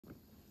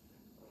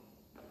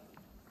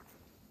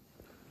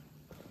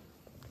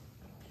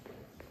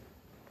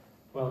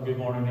Well, good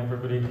morning,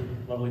 everybody.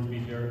 Lovely to be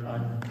here.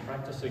 I'm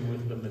practicing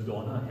with the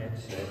Madonna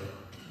headset.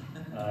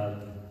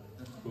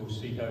 We'll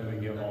see how we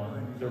get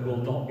on. There will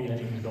not be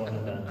any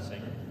Madonna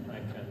dancing, I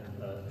can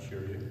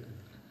assure you.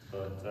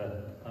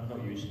 But I'm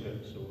not used to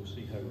it, so we'll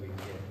see how we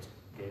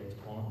get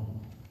on.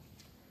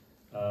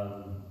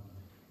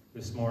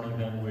 This morning,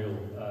 then, we'll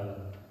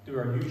do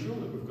our usual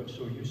that we've got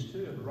so used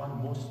to and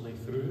run mostly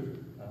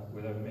through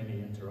without many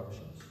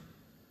interruptions.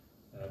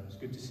 It's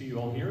good to see you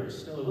all here. It's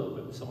still a little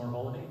bit of summer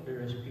holiday,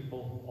 various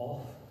people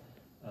off.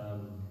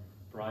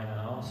 Brian and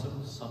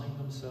Alison sunning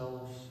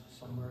themselves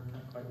somewhere,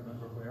 can't quite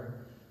remember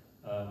where.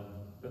 A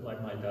bit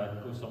like my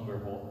dad, go somewhere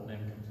hot and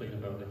then complain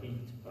about the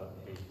heat, but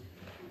hey.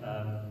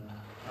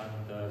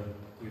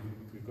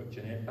 We've got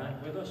Jeanette back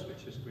with us,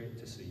 which is great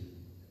to see.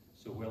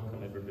 So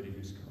welcome everybody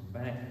who's come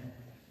back.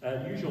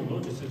 Usual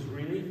notices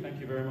really, thank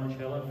you very much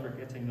Helen for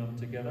getting them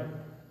together.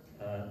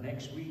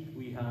 Next week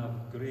we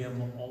have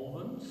Graham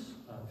Alvins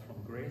from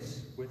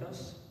Grace with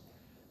us,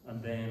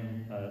 and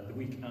then the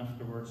week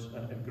afterwards,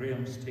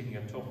 Graham's taking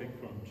a topic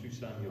from 2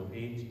 Samuel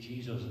 8,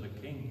 Jesus the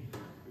King,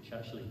 which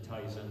actually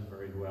ties in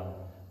very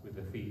well with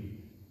the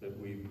theme that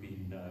we've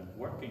been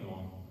working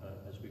on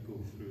as we go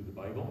through the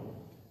Bible.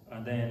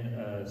 And then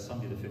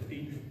Sunday the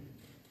 15th,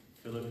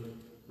 Philip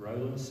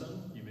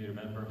Rowlinson, you may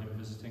remember him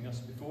visiting us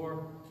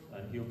before,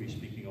 and he'll be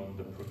speaking on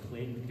the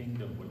Proclaimed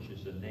Kingdom, which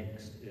is the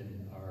next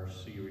in our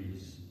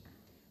series.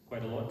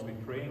 Quite a lot to be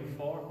praying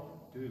for.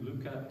 Do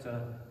look at,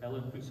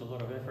 Helen puts a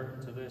lot of effort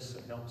into this.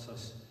 It helps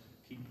us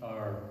keep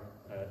our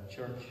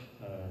church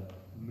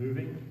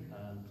moving,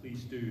 and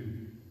please do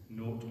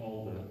note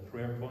all the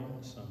prayer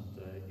points and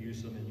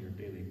use them in your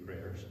daily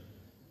prayers.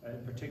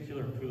 In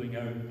particular, pulling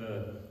out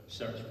the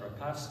search for a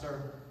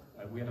pastor.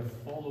 We had a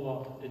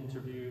follow-up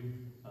interview.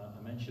 I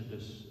mentioned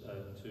this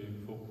to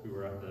folk who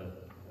were at the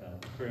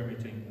prayer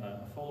meeting,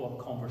 a follow-up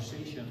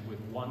conversation with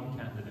one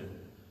candidate,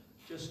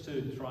 just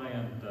to try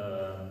and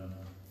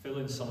fill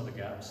in some of the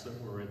gaps that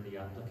were in the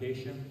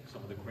application,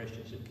 some of the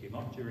questions that came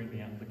up during the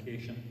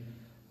application.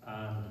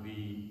 And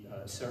the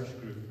search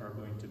group are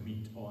going to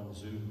meet on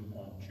Zoom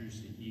on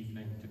Tuesday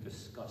evening to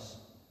discuss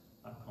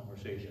that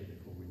conversation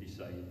before we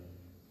decide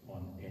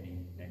on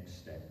any next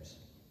steps.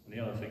 And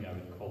the other thing I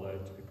would call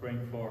out to be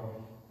praying for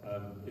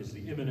is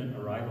the imminent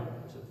arrival,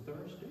 is it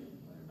Thursday,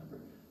 I remember,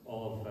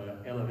 of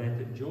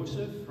Elevated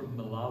Joseph from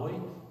Malawi.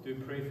 Do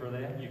pray for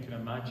them. You can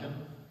imagine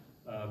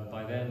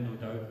by then, no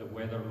doubt, the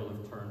weather will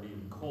have turned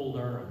even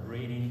colder and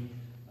rainy,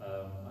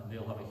 and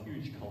they'll have a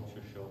huge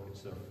culture shock.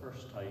 It's their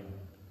first time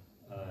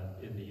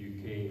in the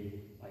UK.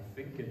 I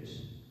think it's...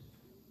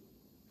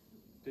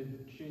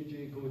 Did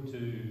JJ go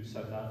to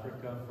South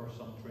Africa for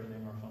some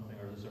training or something,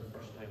 or is it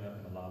their first time out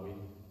in Malawi?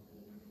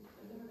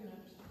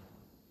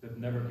 They've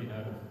never been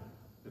out of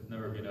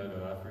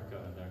Africa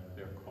and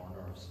their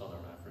corner of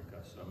southern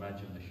Africa, so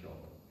imagine the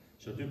shock.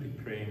 So do be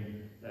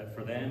praying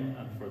for them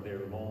and for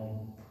their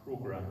long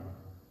programme.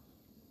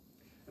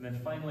 And then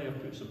finally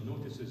I've put some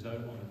notices out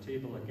on the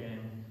table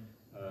again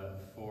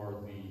for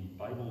the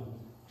Bible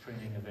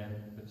training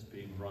event that's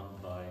being run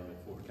by the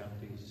 4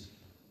 counties.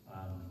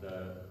 And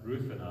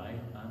Ruth and I,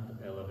 and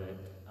Elivet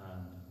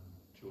and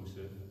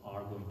Joseph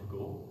are going to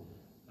go.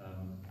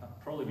 That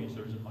probably means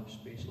there isn't much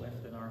space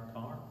left in our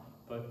car.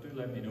 But do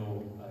let me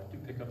know, do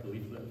pick up the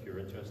leaflet if you're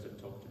interested,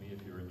 talk to me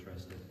if you're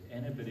interested.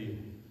 Anybody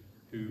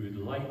who would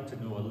like to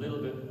know a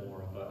little bit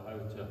more about how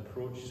to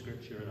approach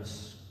Scripture in a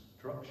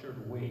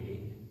structured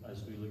way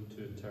as we look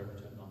to interpret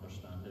it and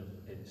understand it,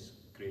 it's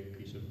a great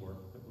piece of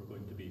work that we're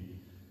going to be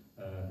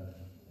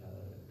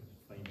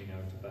finding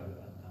out about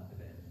at that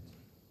event.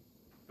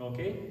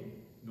 Okay,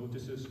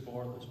 notices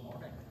for this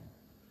morning.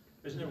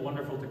 Isn't it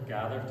wonderful to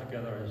gather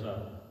together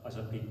as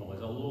a people,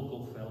 as a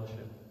local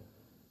fellowship?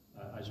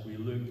 As we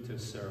look to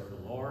serve the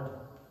Lord,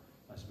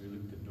 as we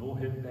look to know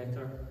Him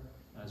better,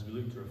 as we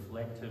look to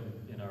reflect Him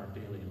in our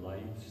daily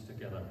lives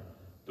together.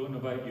 Don't know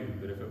about you,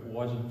 but if it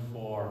wasn't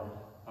for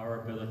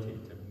our ability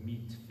to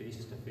meet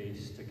face to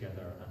face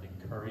together and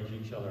encourage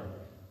each other,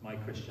 my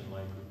Christian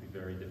life would be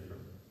very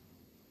different.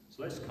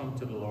 So let's come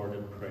to the Lord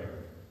in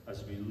prayer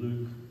as we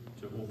look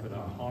to open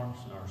our hearts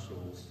and our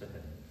souls to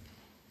Him.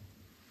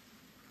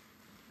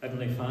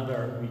 Heavenly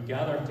Father, we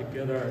gather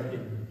together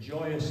in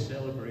joyous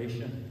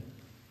celebration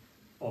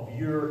of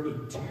your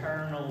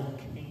eternal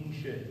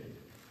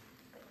kingship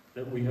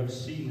that we have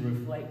seen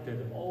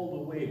reflected all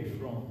the way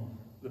from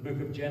the book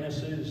of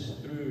Genesis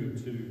through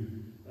to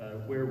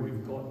where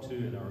we've got to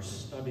in our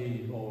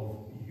study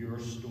of your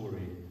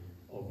story,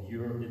 of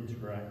your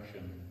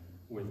interaction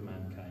with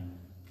mankind.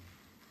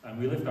 And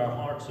we lift our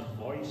hearts and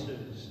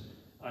voices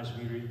as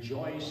we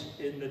rejoice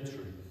in the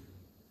truth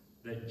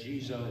that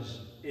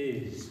Jesus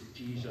is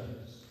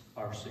Jesus,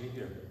 our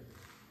Saviour,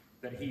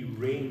 that He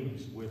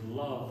reigns with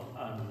love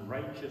and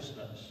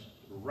righteousness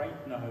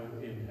right now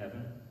in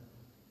heaven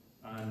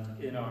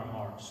and in our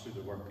hearts through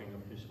the working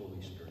of His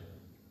Holy Spirit.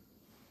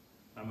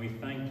 And we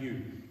thank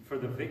you for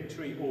the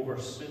victory over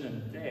sin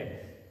and death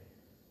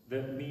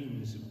that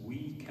means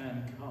we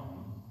can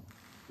come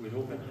with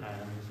open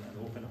hands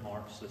and open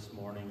hearts this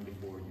morning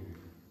before you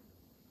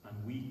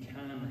And we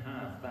can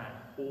have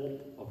that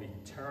hope of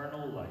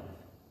eternal life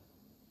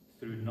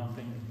through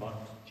nothing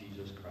but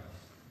Jesus Christ.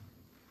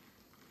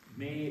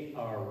 May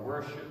our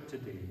worship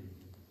today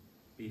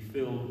be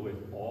filled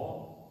with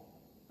awe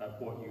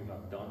at what you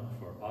have done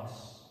for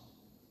us,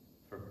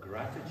 for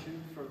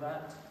gratitude for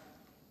that,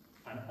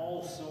 and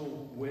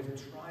also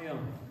with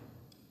triumph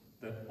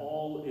that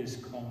all is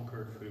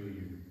conquered through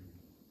you,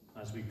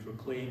 as we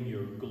proclaim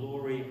your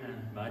glory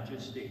and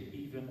majesty,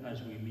 even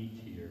as we meet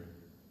here,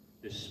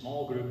 this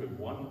small group in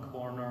one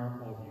corner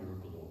of your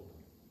globe.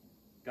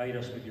 Guide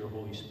us with your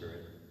Holy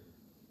Spirit,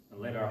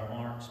 and let our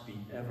hearts be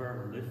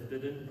ever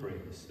lifted in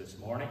praise this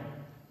morning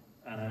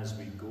and as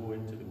we go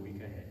into the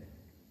week ahead.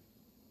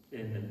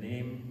 In the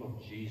name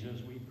of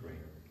Jesus we pray.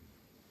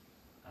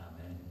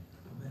 Amen.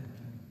 Amen.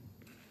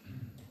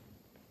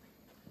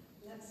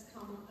 Let's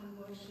come and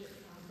worship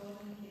our God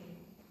and King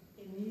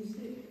in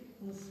music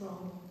and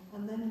song,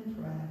 and then in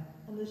prayer.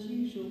 And as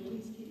usual,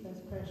 please keep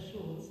those prayers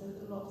short so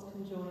that lots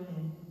can join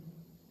in.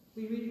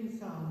 We read in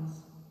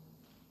Psalms,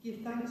 "Give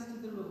thanks to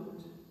the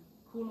Lord,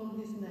 call on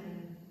his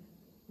name,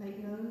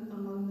 make known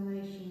among the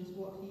nations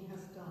what he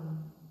has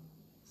done.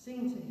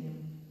 Sing to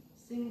him,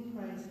 sing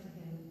praise to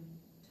him,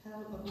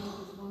 tell of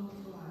all his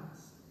wonderful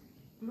acts.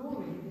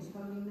 Glory in his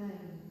holy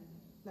name.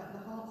 Let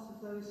the hearts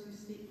of those who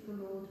seek the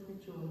Lord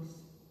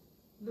rejoice.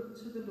 Look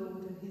to the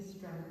Lord in his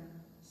strength,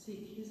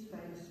 seek his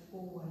face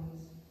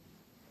always."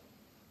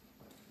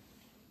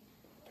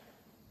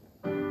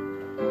 Thank you.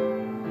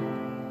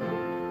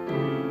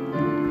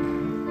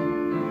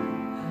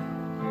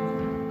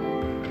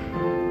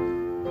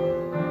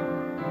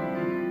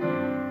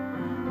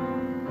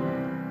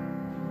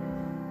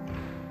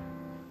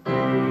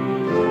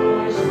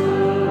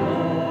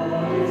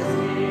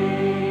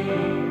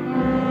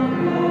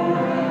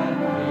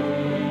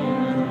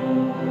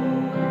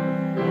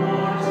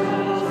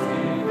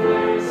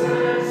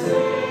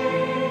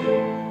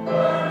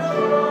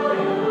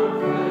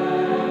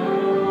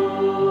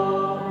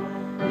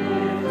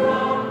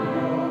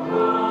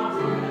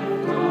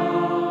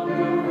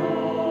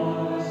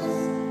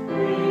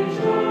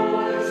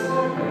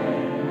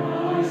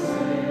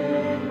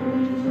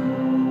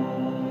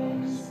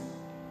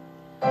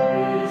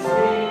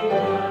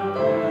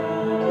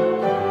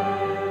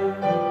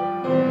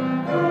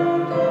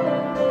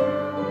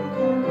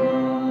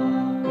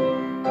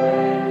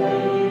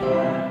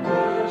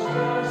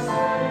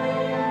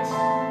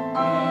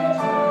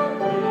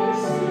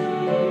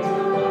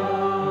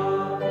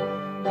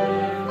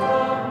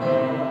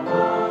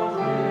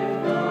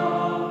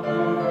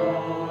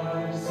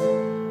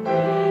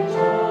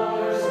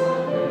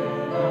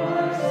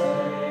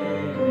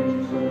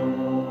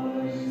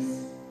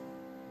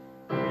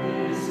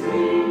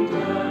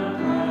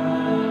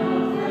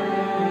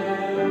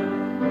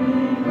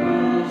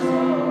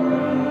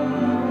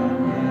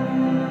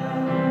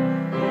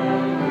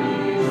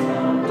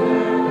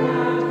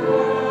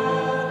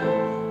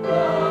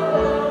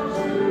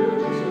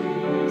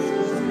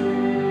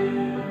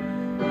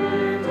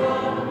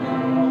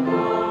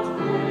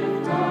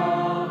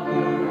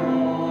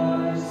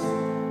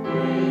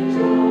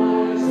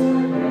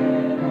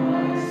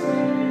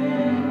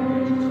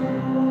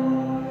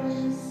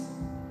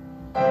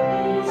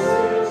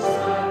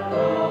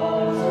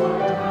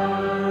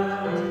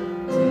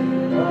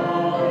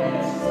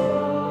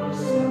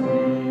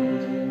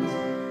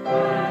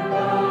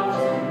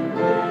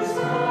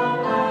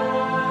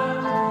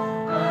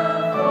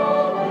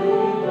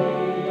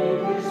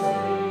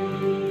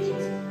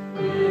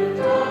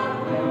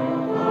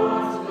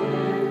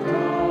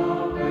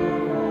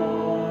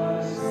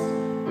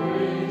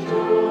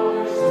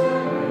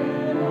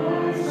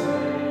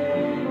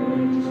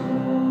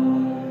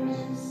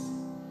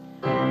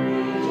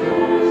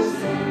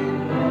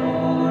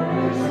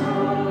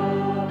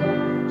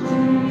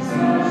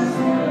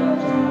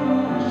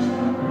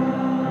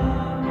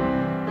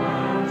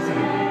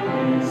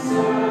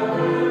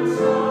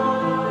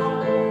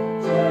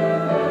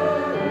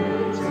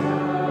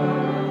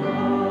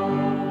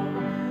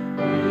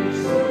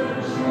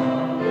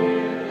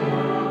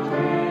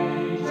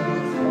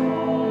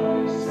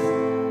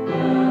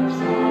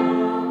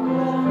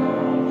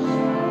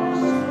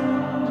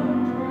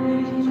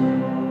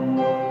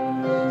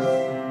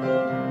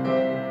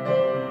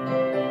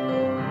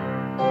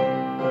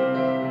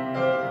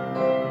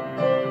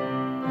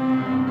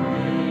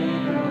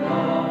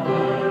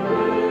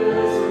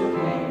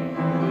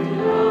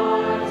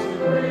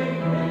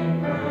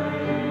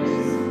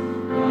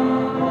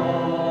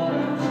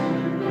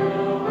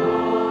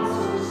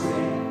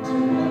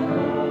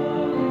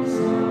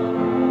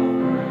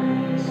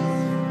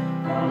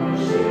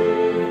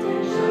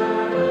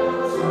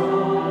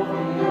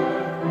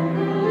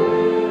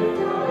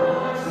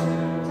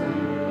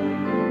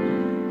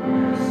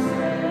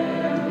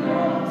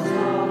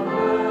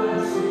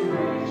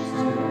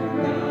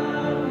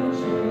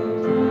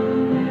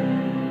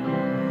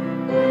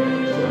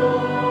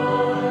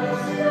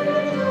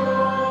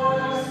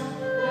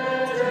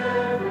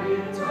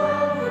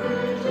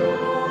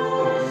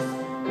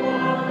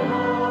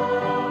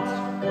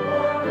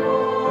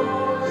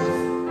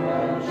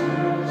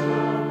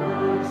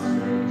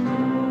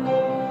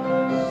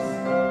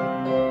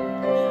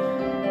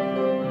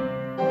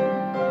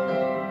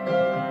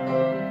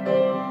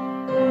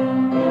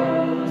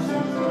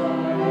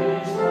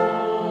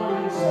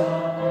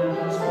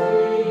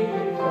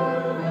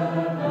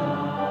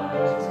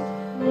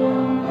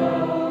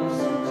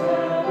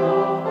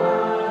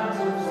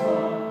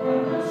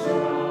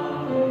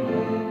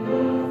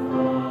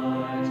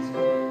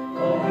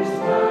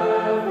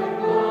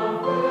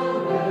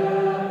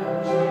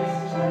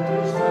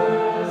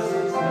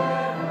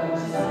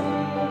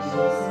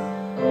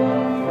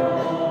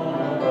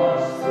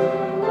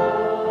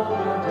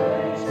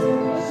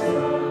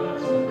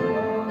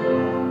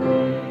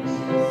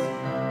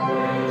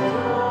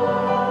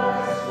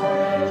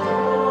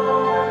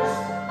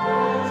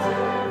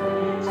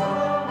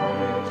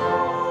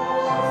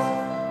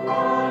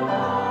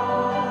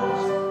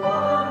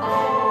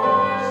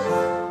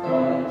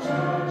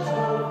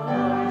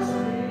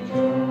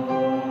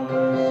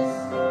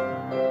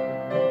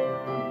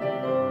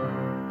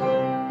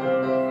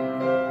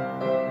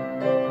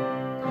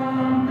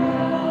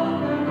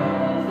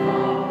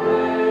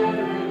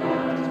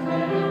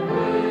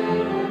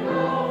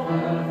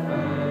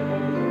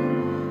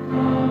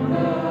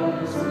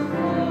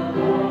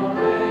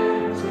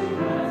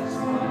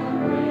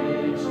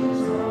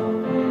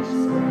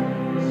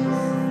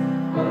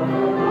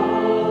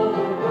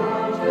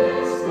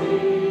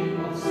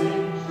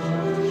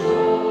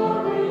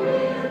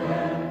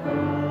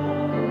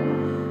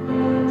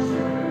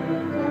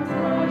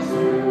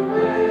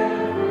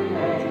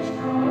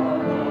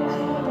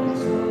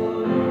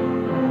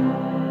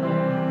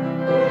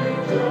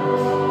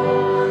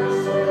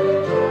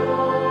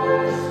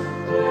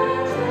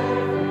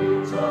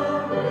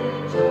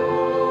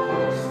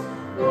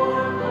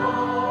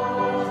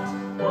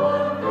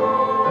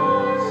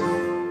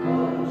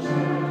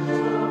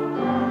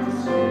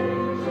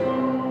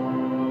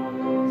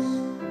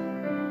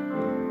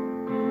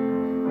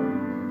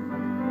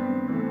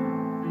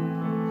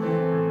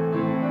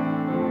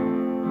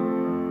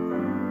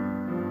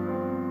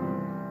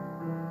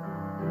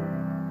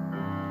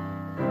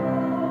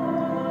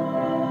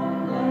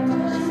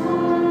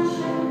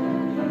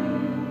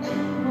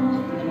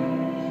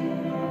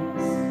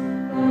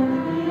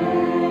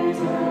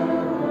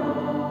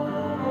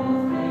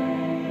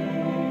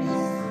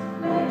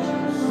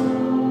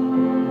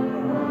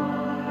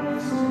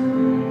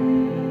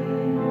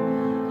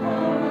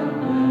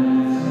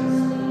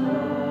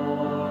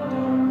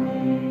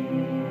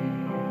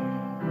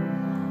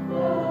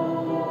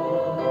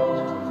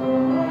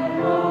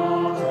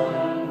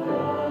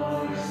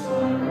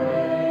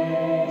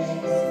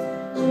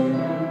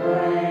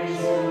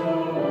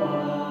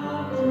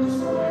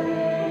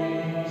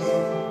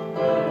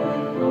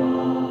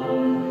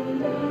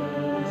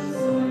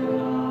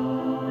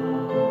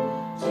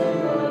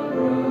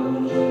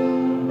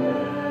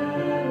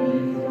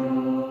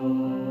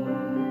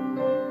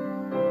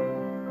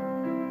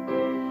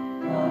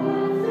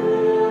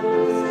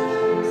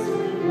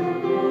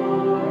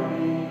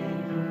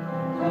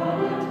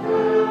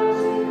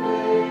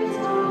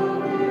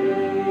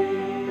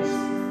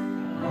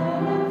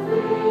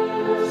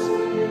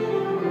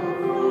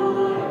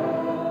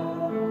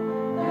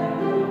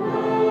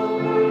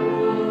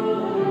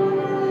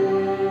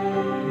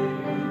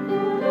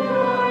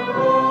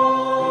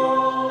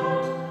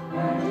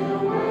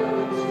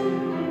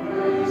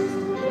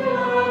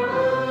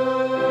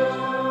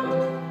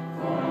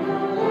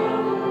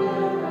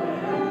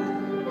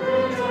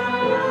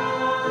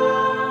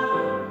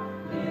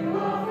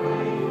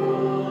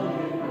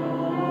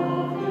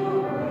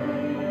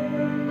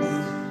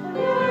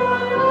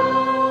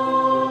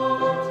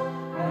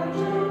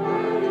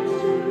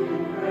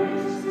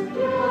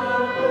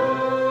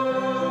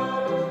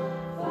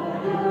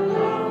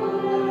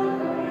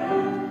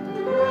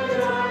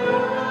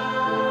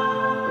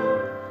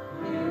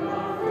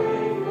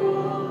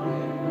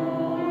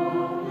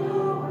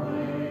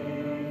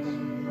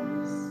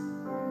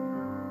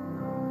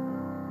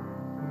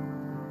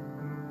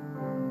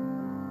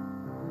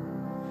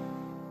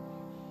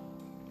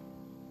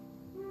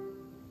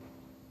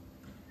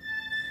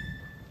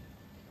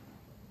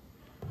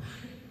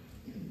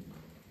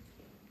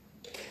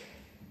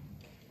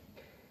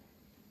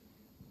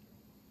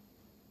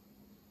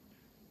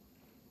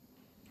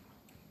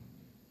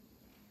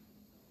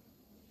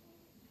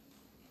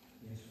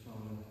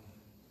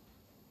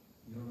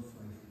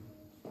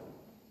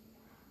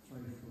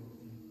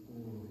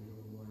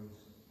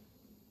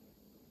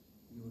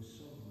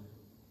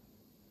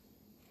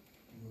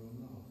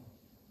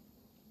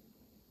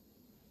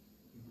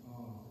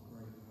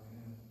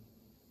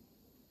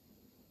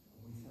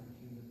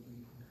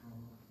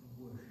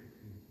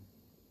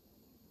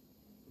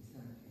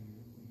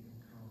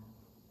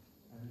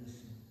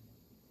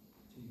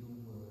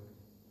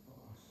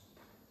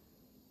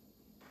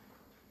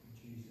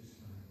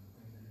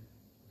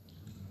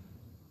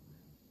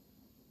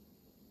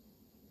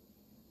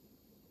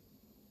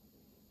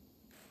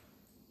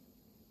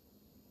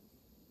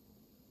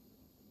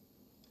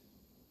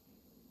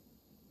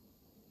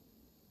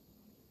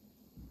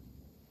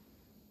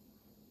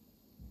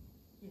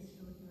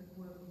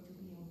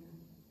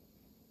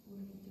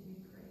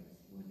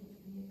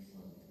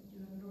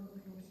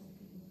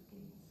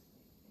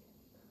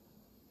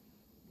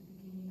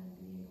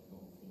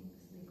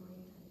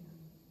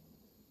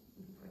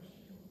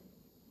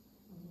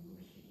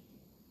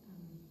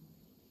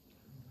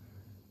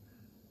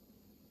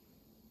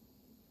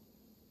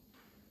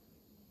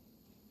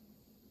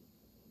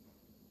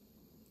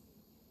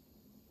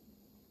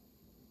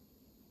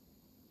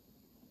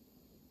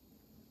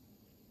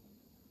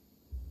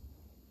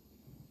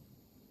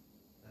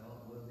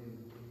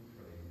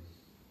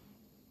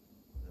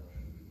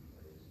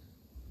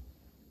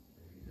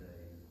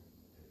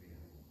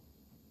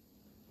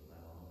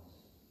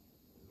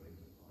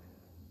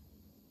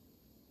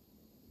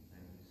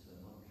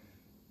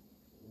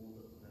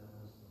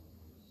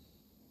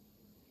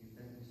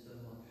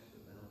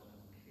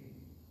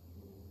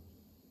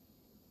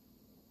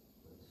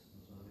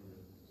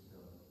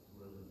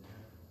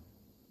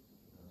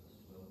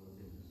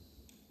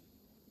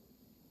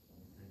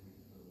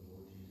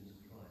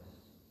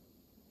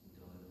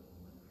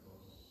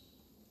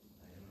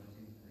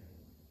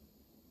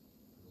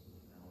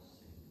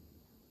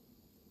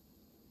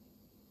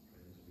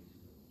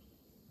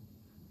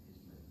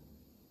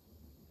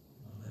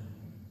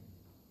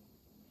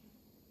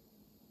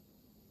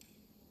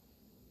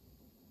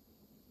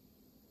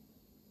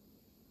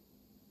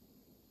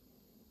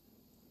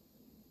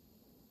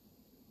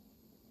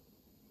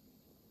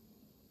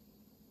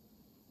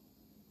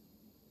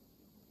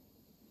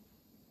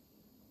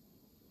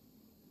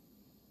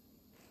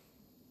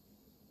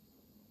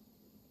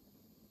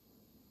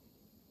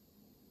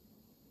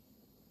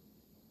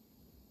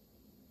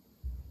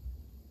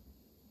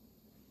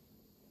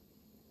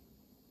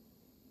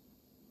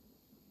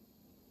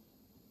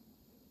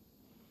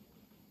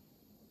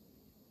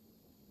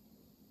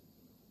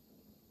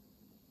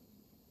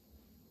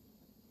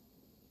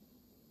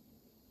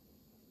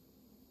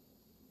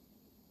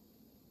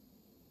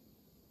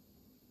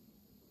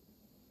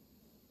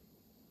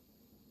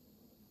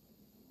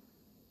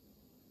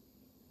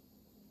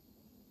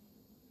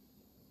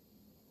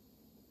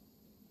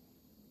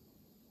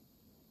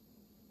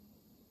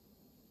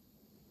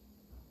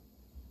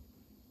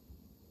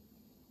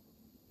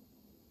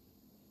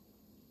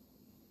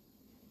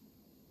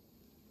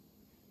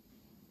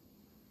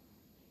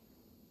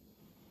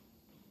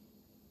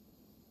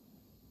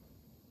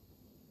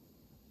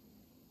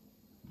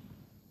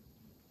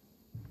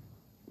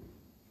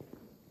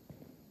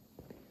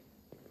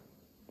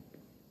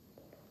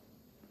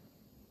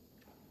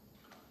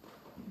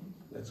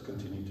 Let's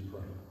continue to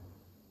pray.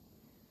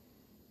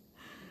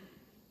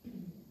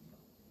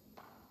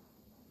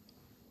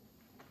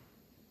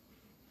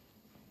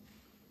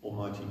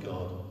 Almighty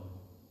God,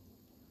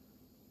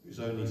 whose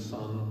only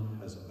Son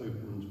has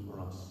opened for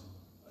us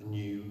a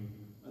new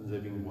and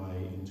living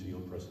way into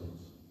your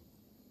presence,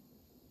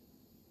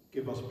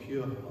 give us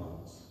pure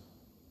hearts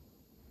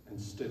and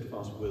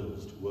steadfast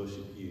wills to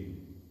worship you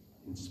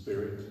in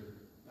spirit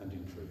and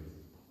in truth.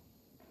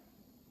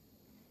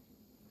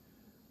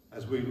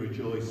 As we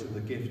rejoice in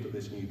the gift of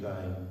this new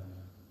day,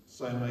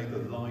 so may the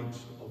light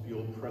of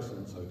your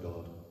presence, O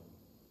God,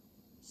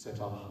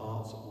 set our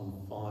hearts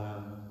on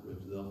fire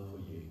with love for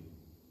you.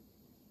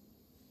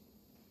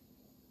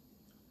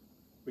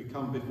 We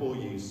come before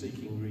you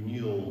seeking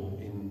renewal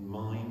in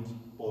mind,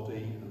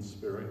 body and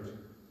spirit.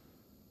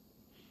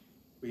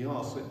 We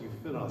ask that you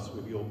fill us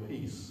with your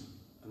peace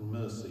and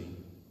mercy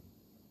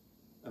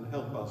and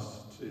help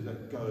us to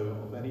let go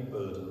of any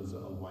burdens that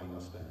are weighing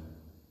us down.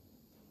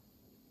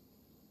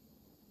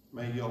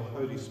 May your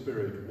Holy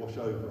Spirit wash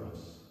over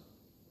us,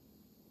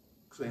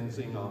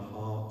 cleansing our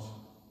heart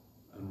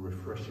and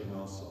refreshing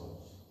our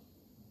souls.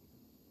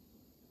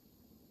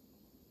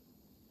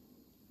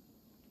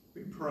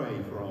 We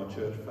pray for our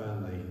church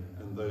family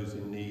and those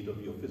in need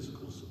of your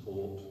physical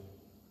support,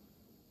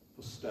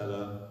 for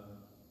Stella,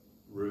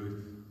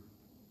 Ruth,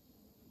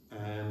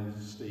 Anne,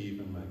 Steve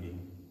and Maggie,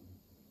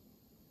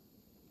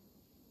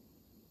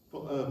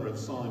 for Erba and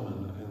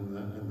Simon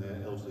and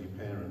their elderly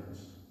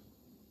parents,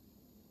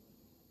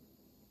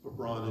 for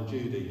Brian and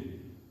Judy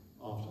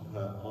after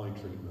her eye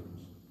treatment,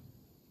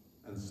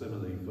 and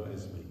similarly for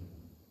Esme.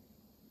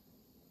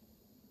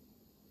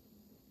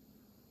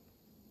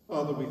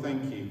 Father, we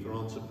thank you for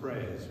answered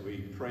prayers. We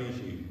praise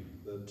you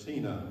that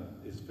Tina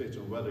is fit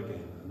and well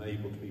again and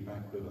able to be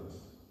back with us.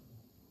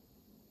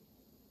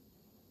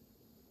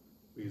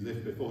 We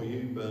lift before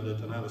you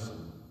Bernard and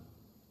Alison.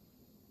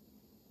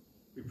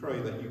 We pray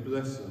that you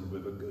bless them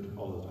with a good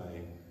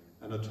holiday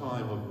and a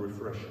time of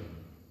refreshing.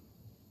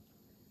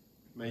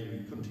 May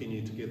you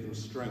continue to give them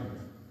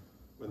strength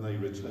when they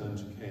return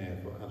to care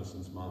for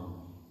Alison's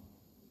mum.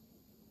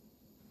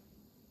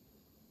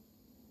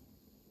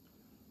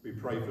 We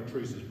pray for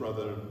Teresa's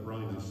brother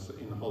Rinus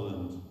in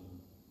Holland.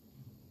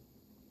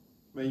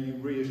 May you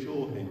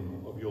reassure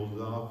him of your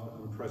love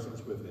and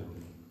presence with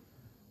him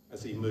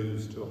as he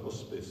moves to a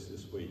hospice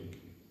this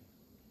week,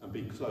 and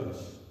be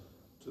close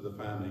to the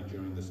family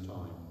during this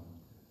time.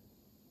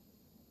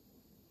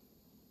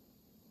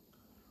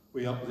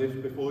 We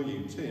uplift before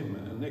you Tim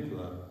and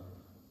Nicola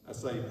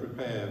as they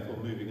prepare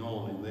for moving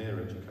on in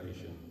their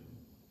education,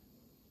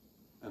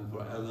 and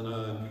for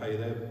Eleanor and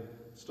Caleb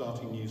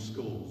starting new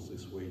schools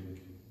this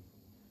week.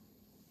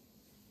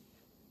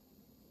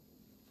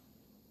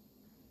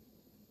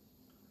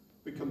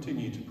 We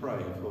continue to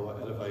pray for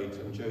Elevate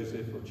and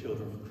Joseph of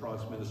Children for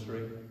Christ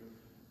Ministry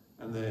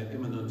and their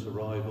imminent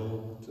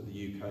arrival to the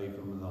UK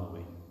from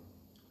Malawi.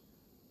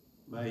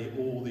 May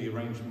all the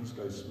arrangements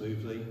go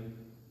smoothly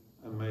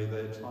and may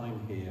their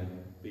time here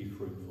be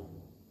fruitful.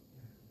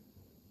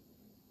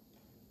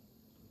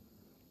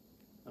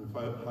 And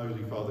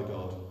Holy Father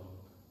God,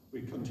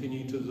 we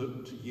continue to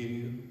look to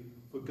you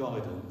for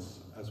guidance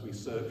as we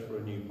search for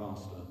a new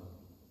pastor.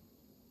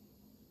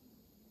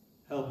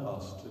 Help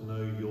us to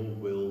know your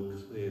will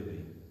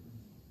clearly.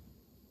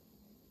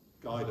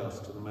 Guide us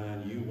to the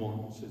man you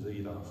want to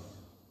lead us.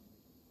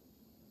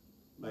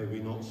 May we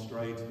not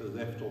stray to the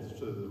left or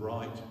to the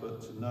right,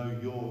 but to know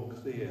your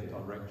clear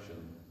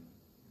direction.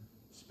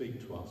 Speak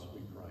to us,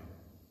 we pray.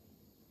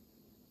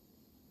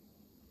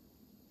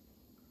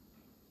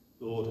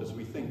 Lord, as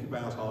we think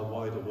about our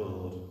wider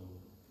world,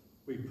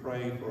 we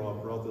pray for our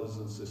brothers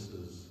and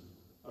sisters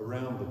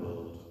around the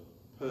world,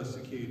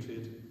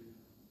 persecuted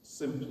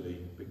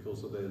simply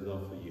because of their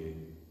love for you.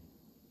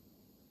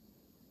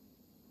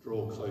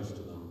 Draw close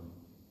to them,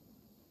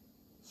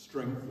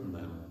 strengthen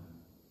them,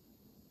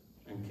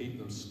 and keep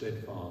them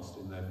steadfast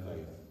in their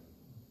faith.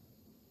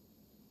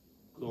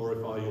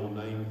 Glorify your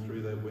name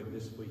through their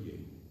witness for you.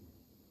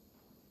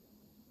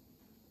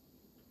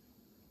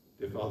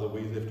 Dear Father,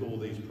 we lift all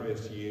these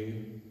prayers to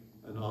you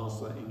and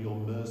ask that in your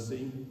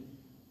mercy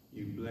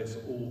you bless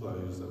all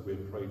those that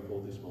we've prayed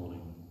for this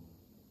morning,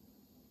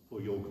 for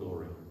your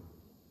glory.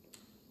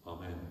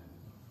 Amen.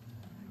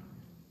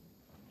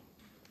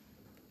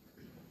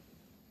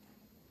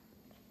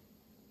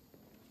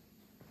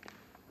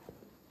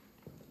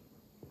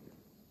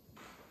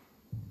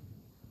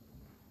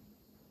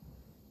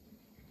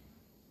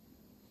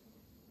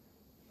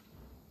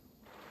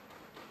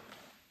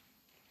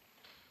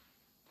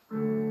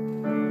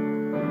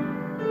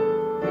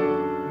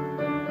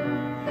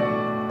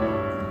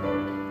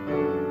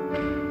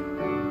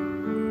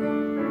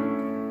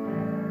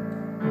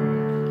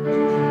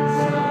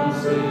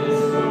 Jesus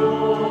is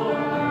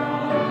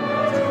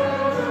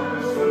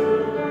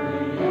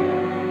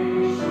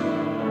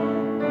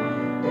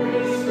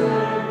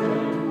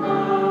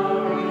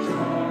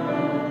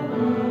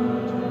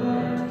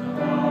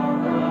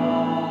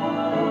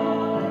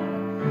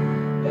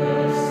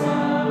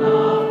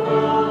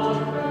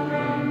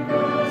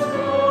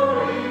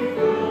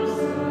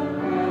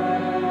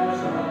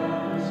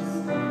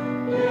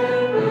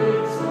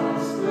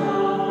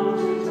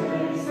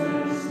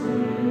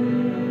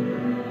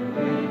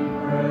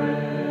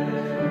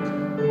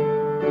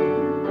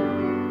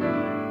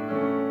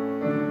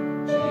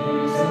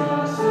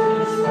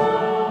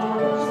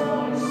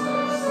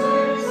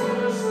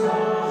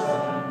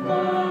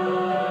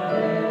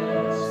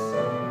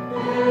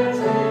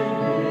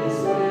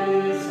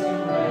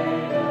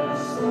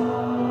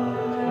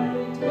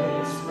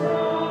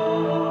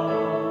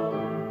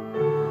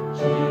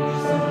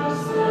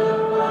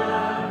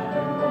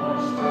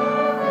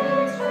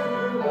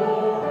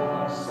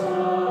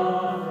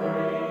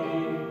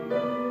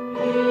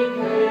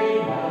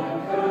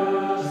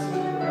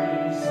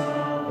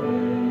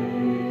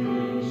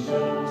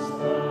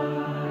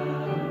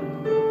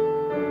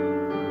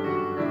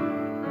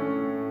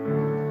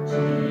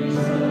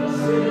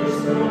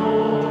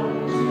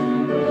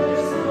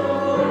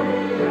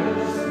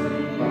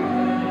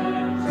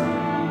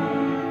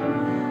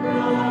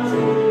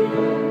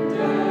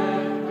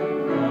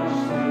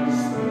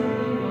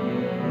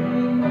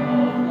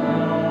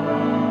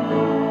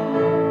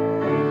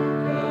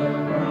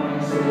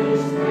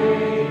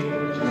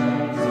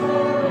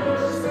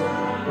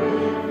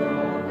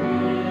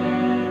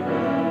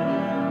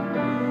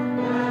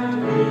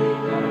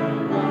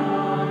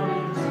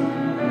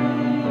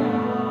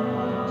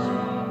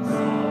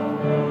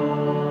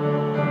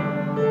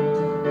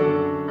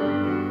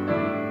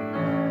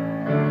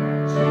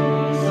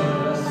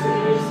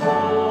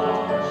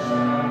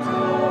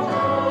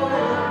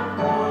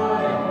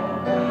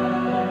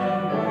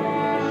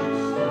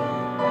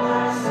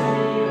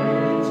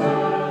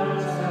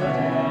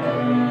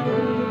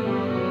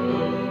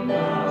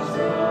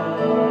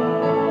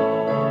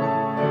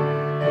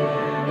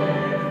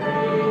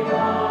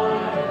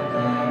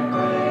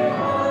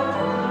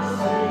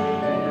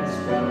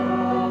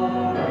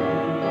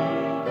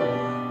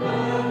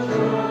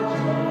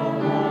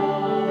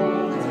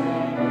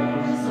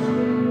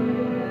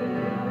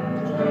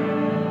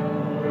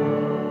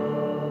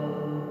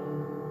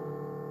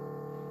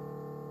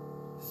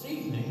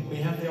we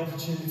have the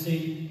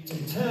opportunity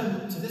to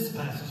turn to this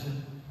passage.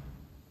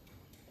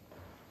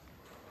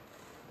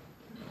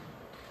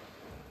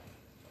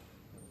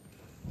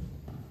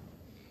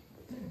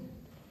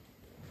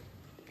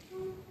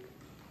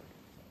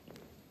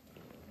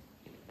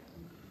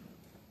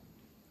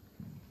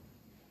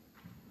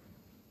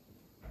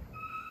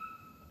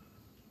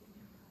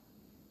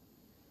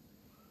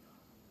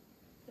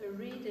 The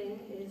reading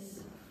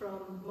is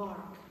from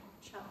Mark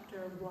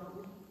chapter 1.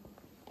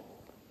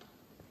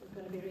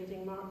 We're going to be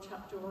reading Mark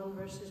chapter 1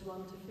 verses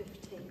 1 to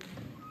 15.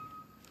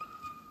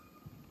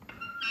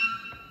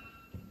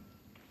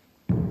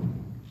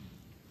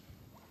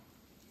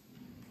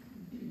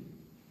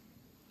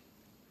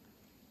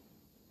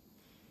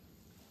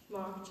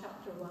 Mark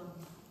chapter 1.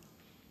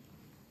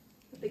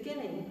 The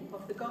beginning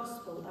of the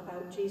gospel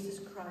about Jesus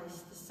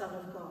Christ, the Son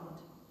of God.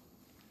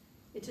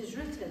 It is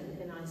written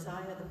in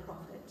Isaiah the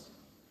prophet,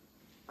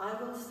 I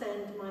will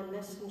send my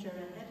messenger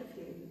ahead of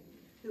you,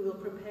 who will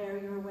prepare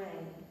your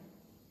way.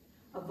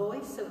 A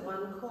voice of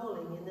one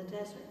calling in the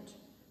desert,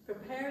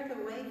 prepare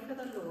the way for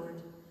the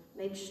Lord,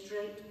 make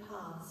straight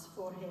paths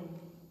for him.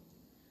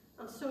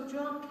 And so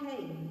John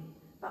came,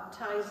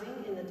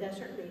 baptizing in the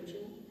desert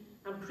region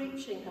and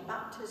preaching a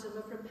baptism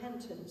of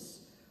repentance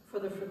for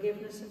the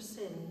forgiveness of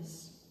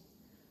sins.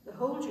 The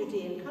whole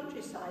Judean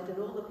countryside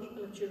and all the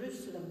people of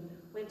Jerusalem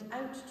went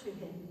out to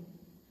him.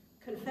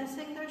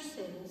 Confessing their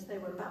sins, they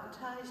were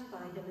baptized by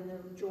him in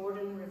the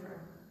Jordan River.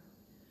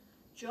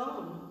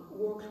 John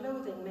wore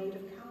clothing made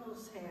of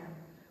camel's hair,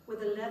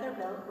 with a leather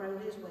belt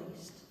round his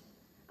waist,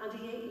 and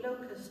he ate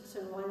locusts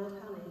and wild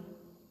honey.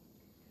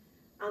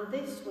 And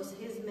this was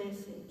his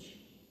message.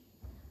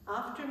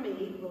 After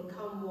me will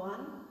come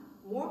one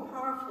more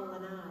powerful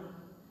than I,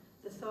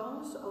 the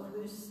thongs of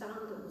whose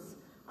sandals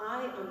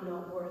I am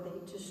not worthy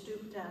to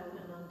stoop down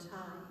and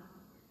untie.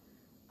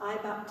 I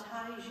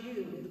baptize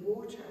you with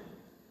water,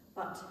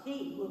 but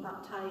he will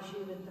baptize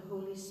you with the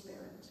Holy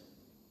Spirit.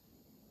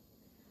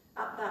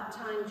 At that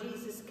time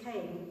Jesus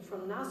came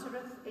from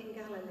Nazareth in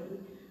Galilee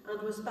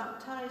and was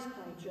baptized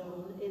by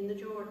John in the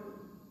Jordan.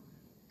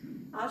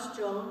 As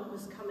John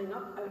was coming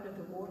up out of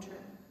the water,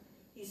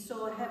 he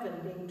saw heaven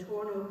being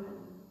torn open,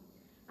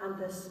 and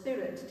the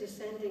Spirit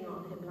descending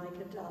on him like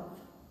a dove.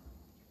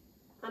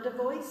 And a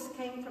voice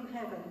came from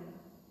heaven,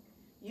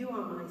 You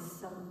are my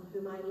Son,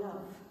 whom I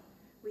love.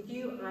 With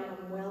you I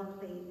am well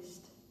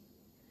pleased.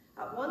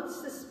 At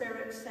once the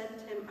Spirit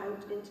sent him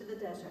out into the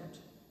desert,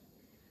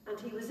 and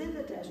he was in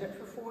the desert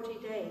for 40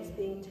 days,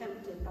 being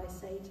tempted by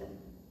Satan.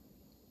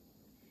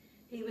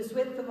 He was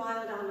with the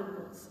wild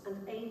animals,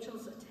 and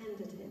angels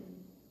attended him.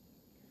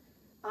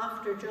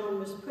 After John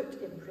was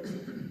put in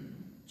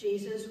prison,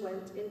 Jesus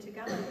went into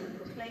Galilee,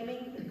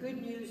 proclaiming the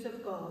good news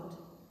of God.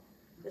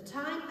 The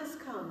time has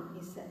come,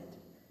 he said.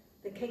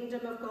 The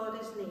kingdom of God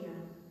is near.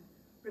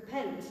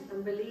 Repent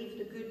and believe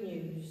the good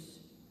news.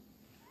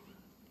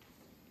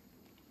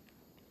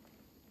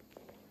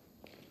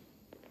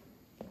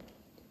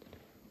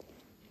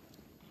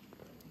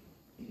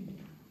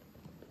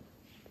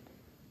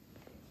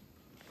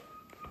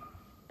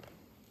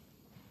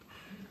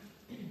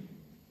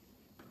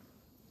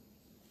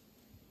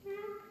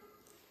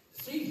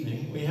 This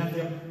evening we have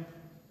the...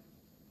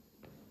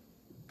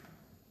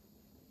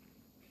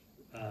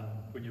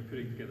 When you're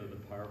putting together the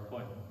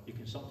PowerPoint, you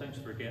can sometimes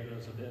forget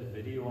there's a bit of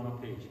video on a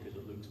page because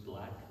it looks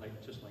black,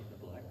 just like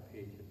the black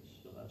pages.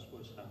 So that's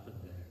what's happened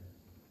there.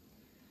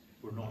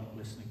 We're not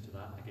listening to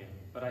that again.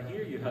 But I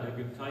hear you had a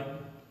good time,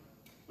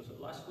 was it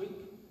last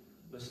week,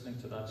 listening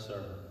to that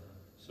sermon.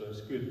 So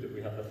it's good that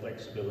we have the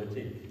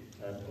flexibility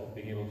of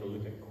being able to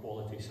look at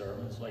quality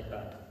sermons like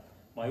that.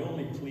 My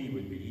only plea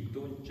would be,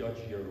 don't judge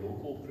your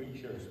local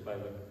preachers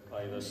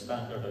by the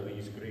standard of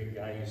these great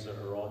guys that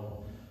are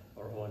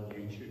on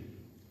YouTube.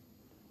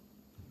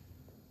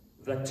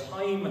 The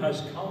time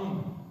has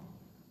come.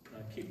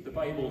 Keep the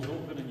Bibles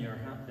open in your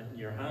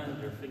hand,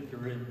 your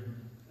finger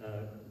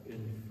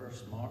in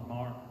First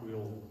Mark.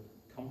 We'll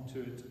come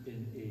to it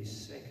in a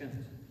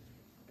second.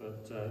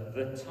 But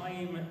the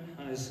time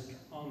has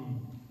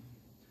come.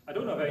 I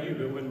don't know about you,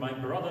 but when my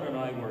brother and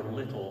I were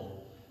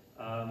little,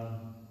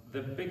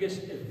 the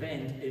biggest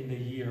event in the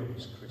year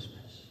was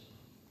Christmas.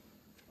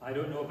 I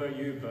don't know about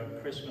you,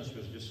 but Christmas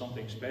was just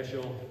something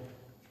special.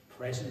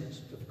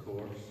 Presents, of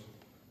course.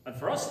 And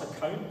for us, the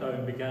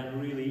countdown began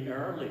really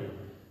early.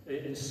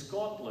 In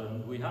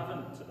Scotland, we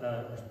haven't,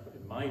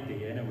 in my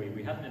day anyway,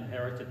 we hadn't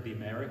inherited the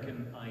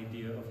American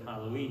idea of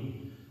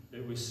Halloween.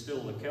 It was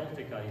still the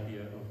Celtic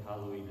idea of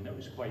Halloween, and it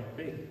was quite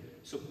big.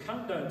 So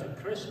countdown to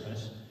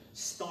Christmas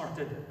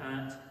started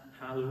at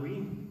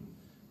Halloween.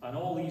 And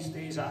all these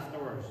days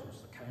afterwards, it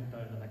was the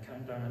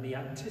countdown, and the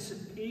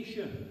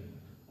anticipation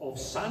of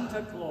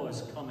Santa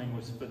Claus coming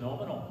was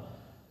phenomenal.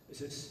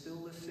 Is it still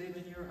the same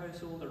in your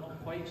household, or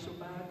not quite so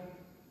bad?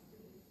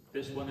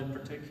 This one in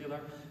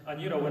particular.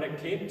 And you know, when it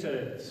came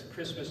to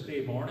Christmas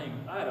Day morning,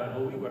 I don't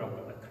know, we were up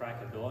at the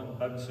crack of dawn,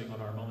 bouncing on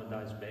our mum and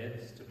dad's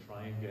beds to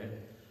try and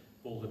get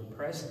hold of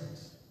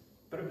presents.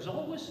 But it was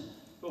always,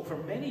 well, for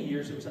many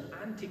years, it was an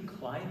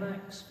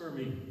anticlimax for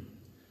me.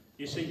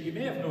 You see, you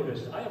may have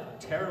noticed I have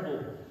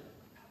terrible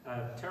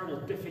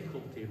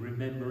difficulty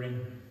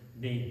remembering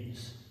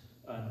names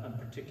and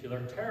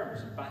particular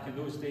terms. And back in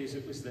those days,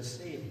 it was the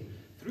same.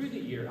 Through the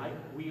year,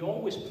 we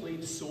always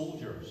played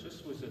soldiers.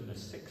 This was in the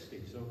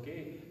 60s,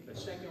 okay? The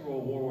Second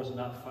World War wasn't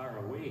that far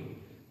away.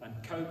 And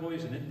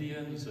cowboys and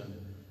Indians and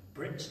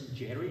Brits and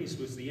Jerrys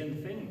was the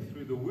in thing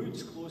through the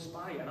woods close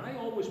by. And I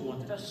always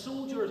wanted a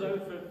soldier's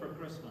outfit for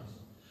Christmas.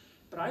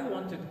 But I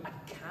wanted a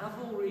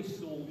cavalry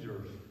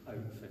soldier's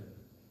outfit.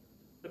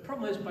 The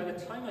problem is, by the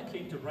time I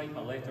came to write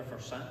my letter for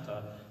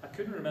Santa, I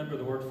couldn't remember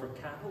the word for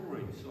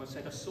cavalry, so I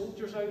said a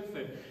soldier's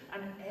outfit,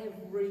 and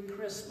every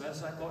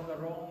Christmas I got the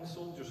wrong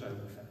soldier's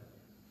outfit.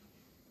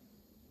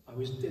 I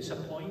was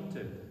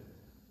disappointed.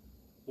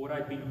 What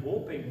I'd been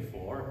hoping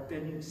for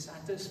didn't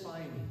satisfy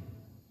me.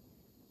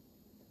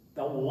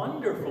 The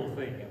wonderful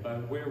thing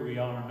about where we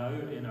are now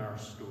in our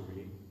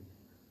story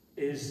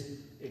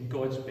is, in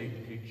God's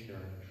big picture,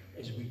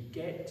 is we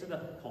get to the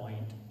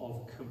point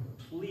of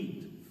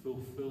complete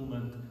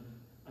fulfillment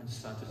and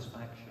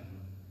satisfaction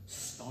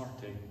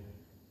starting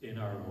in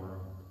our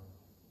world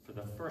for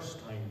the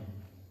first time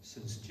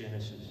since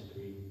Genesis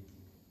 3.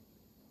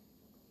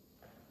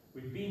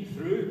 We've been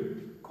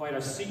through quite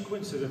a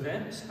sequence of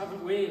events,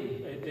 haven't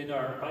we, in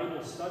our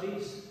Bible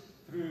studies,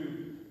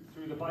 through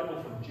the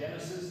Bible from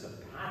Genesis,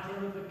 the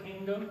pattern of the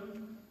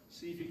kingdom.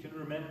 See if you can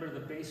remember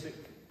the basic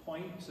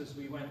points as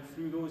we went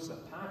through those. The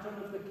pattern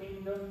of the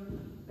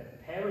kingdom, the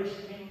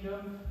perished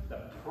kingdom,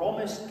 the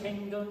promised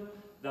kingdom,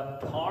 the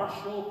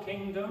partial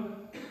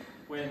kingdom,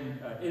 when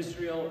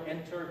Israel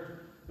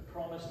entered the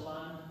promised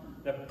land,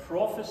 the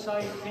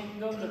prophesied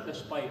kingdom, that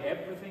despite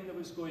everything that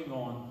was going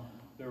on,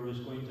 there was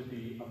going to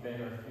be a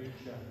better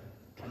future.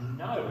 And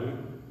now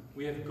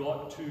we have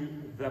got to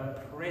the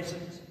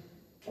present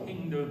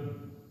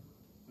kingdom,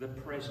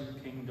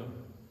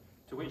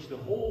 to which the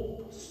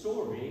whole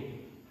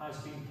story has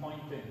been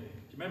pointing. Do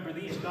you remember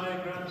these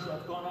diagrams that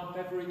have gone up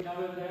every now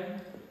and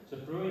then? It's a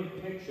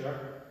brilliant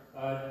picture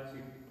to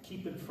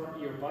keep in front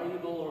of your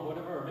Bible or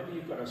whatever, or maybe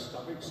you've got a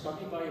study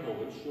Bible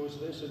which shows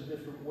this in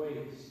different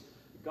ways.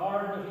 The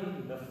Garden of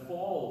Eden, the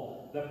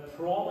fall, the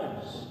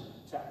promise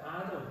to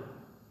Adam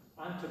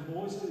and to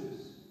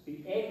Moses,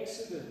 the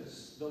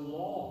Exodus, the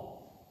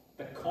law,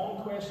 the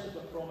conquest of the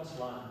promised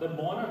land, the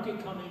monarchy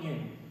coming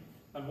in.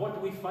 And what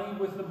do we find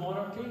with the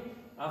monarchy?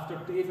 After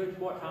David,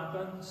 what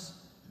happens?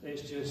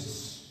 It's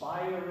just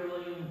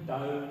spiraling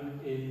down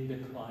in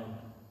decline.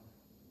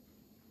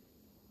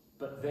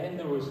 But then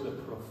there was the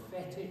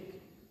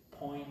prophetic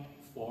point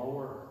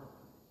forward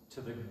to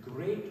the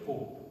great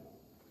hope,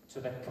 to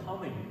the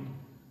coming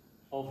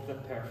of the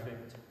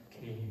perfect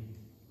King.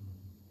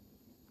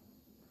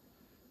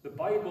 The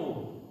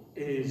Bible's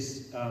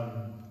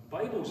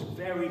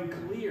very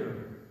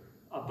clear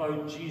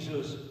about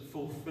Jesus'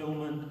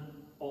 fulfillment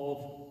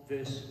of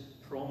this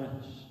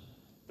promise.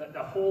 That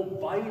the whole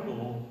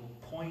Bible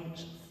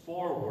points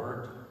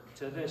forward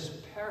to this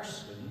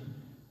person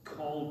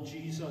called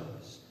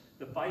Jesus.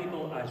 The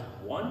Bible as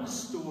one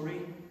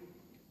story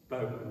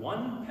about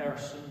one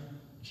person,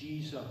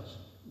 Jesus,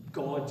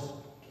 God's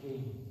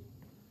King.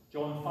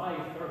 John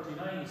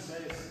 5:39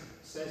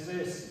 says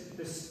this,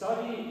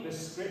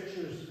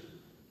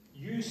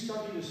 you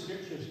study the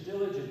Scriptures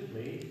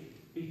diligently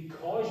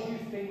because you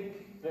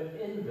think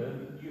that in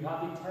them you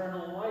have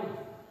eternal life.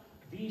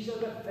 These are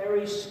the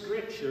very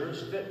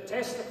Scriptures that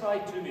testify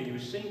to me. He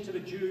was saying to the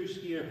Jews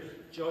here,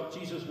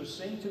 Jesus was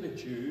saying to the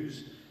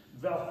Jews,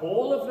 the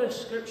whole of the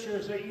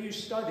Scriptures that you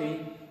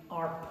study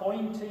are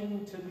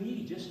pointing to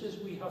me, just as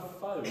we have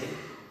found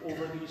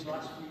over these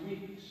last few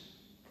weeks.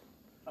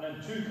 And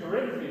in 2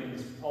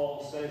 Corinthians,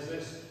 Paul says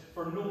this,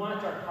 for no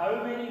matter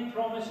how many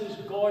promises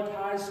God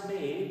has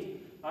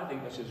made, I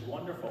think this is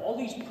wonderful, all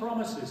these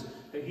promises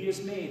that he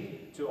has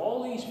made to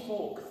all these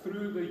folk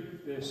through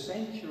the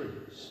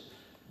centuries,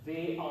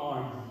 they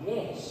are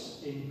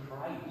yes in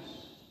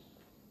Christ.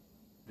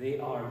 They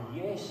are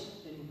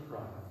yes in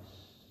Christ.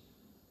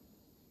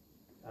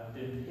 And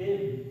in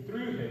him,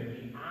 through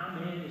him, the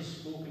Amen is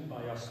spoken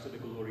by us to the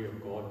glory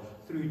of God.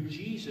 Through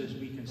Jesus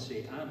we can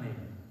say Amen,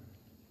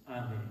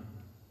 Amen,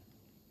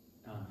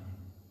 Amen.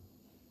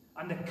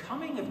 And the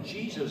coming of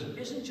Jesus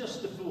isn't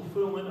just the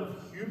fulfillment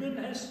of human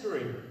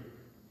history.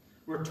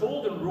 We're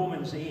told in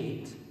Romans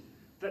 8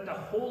 that the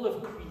whole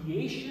of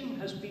creation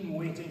has been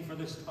waiting for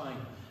this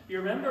time. You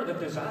remember the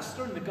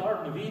disaster in the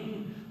Garden of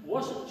Eden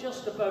wasn't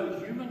just about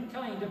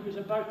humankind, it was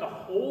about the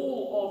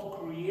whole of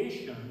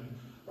creation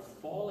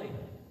falling.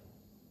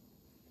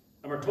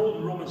 And we're told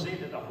in Romans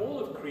 8 that the whole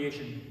of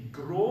creation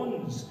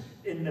groans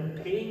in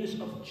the pains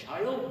of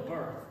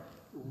childbirth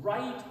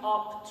right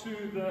up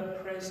to the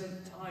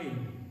present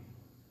time,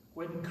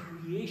 when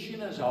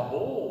creation as a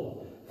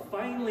whole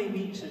finally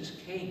meets its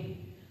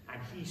king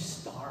and he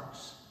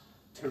starts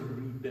to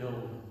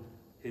rebuild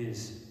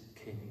his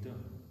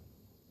kingdom.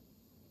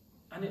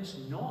 And it's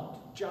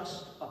not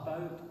just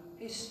about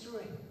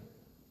history.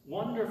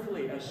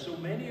 Wonderfully, as so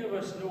many of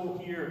us know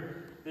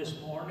here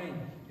this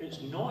morning,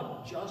 it's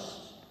not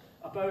just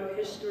about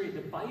history.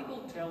 The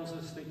Bible tells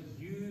us that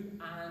you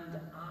and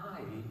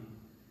I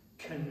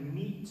can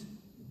meet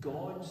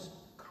God's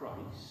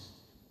Christ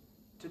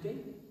today.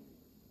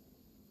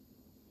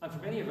 And for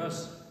many of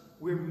us,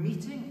 we're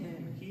meeting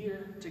him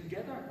here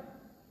together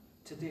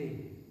today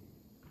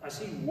as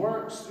he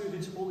works through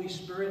his Holy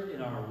Spirit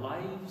in our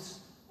lives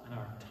and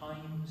our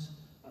times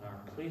and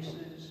our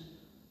places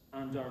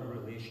and our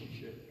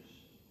relationships.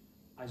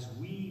 As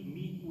we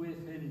meet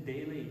with him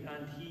daily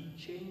and he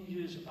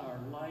changes our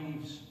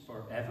lives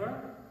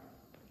forever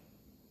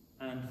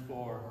and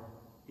for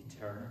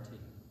eternity.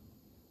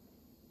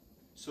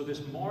 So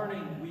this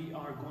morning we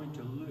are going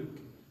to look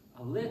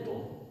a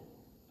little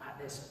at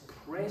this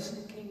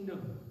present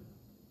kingdom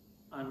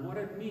and what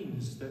it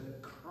means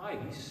that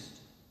Christ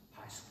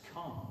has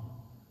come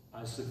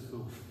as the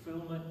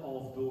fulfillment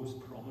of those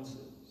promises.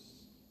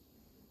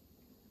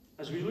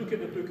 As we look at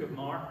the book of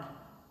Mark,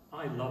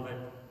 I love it.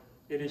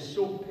 It is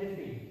so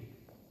pithy,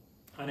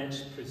 and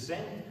it's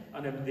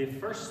and the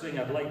first thing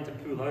I'd like to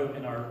pull out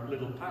in our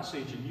little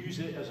passage and use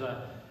it as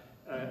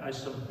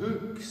some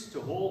hooks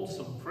to hold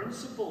some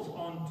principles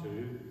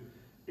onto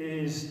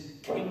is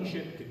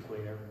kingship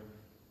declared.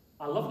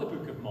 I love the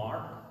book of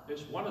Mark.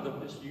 It's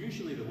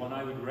usually the one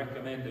I would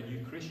recommend a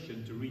new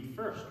Christian to read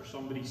first, or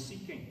somebody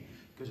seeking,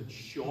 because it's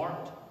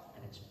short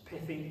and it's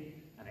pithy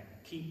and it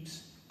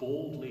keeps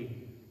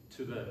boldly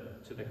to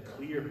the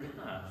clear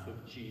path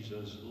of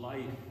Jesus'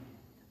 life.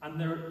 And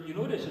there, you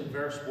notice in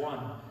verse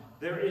 1,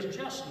 there is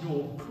just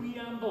no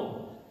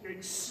preamble.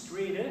 It's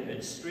straight in,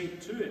 it's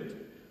straight to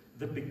it.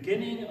 The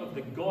beginning of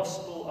the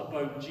gospel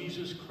about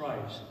Jesus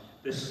Christ,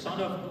 the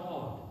Son of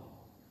God.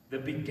 The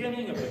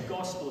beginning of the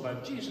gospel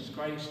about Jesus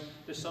Christ,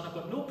 the Son of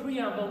God. No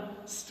preamble,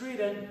 straight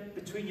in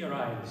between your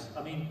eyes.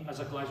 I mean, as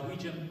a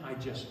Glaswegian, I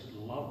just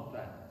love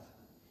that.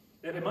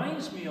 It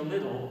reminds me a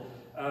little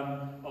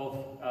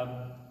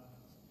of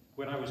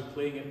when I was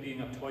playing at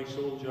being a toy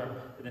soldier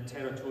in the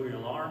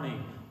Territorial Army.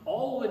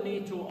 All the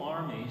NATO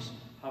armies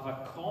have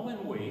a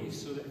common way,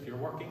 so that if you're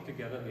working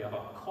together, they have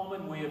a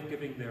common way of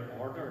giving their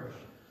orders.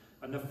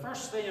 And the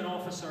first thing an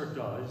officer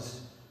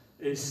does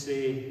is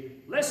say,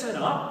 "Listen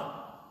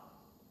up!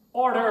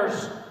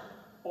 Orders!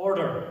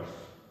 Orders!"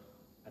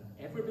 And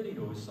everybody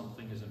knows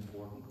something is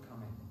important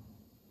coming.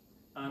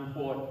 And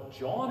what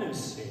John is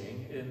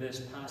saying in this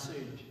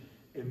passage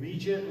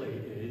immediately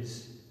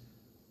is,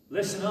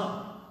 listen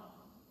up.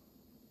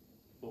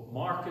 What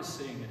Mark is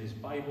saying in his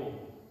Bible,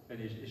 in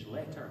his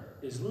letter,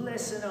 is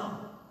listen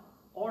up.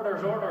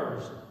 Orders,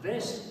 orders.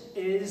 This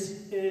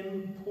is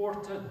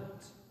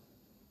important.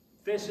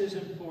 This is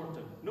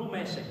important. No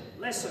messing.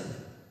 Listen.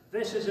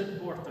 This is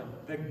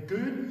important. The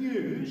good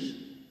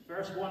news,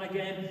 verse 1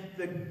 again,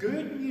 the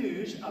good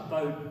news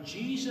about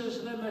Jesus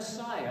the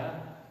Messiah,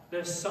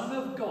 the Son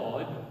of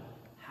God,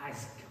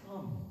 has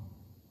come.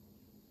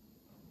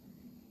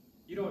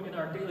 You know, in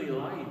our daily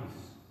lives,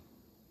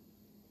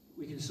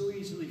 we can so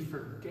easily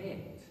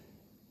forget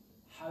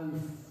how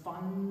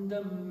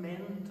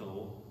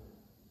fundamental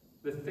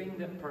the thing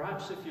that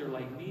perhaps if you're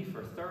like me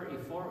for 30,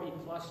 40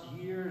 plus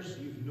years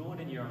you've known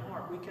in your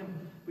heart,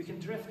 we can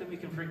drift and we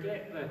can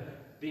forget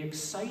the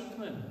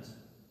excitement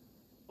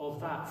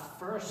of that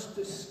first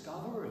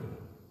discovery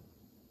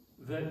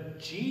that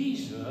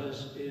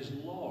Jesus is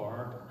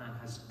Lord and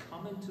has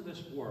come into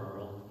this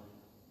world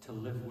to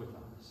live with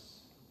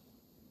us.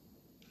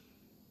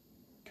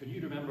 Can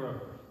you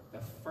remember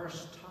the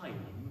first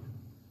time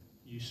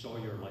you saw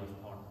your life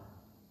partner?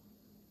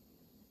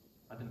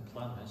 I didn't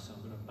plan this, so I'm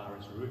going to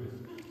embarrass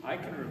Ruth. I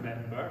can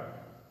remember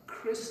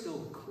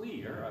crystal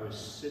clear, I was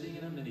sitting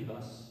in a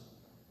minibus.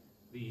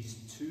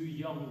 These two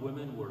young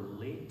women were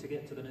late to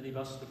get to the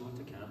minibus to go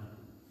to camp.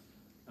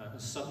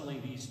 And suddenly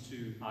these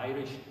two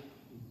Irish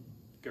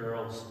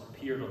girls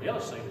appeared on the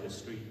other side of the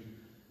street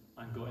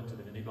and got into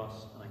the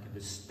minibus, and I can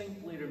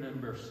distinctly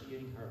remember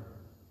seeing her.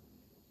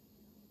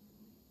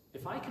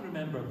 If I can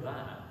remember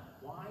that,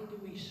 why do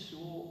we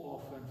so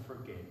often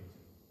forget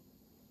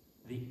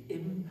the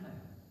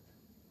impact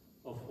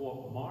of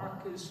what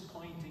Mark is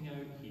pointing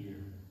out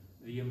here,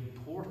 the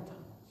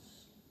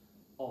importance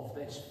of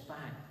this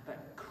fact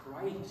that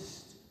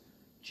Christ,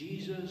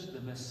 Jesus,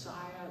 the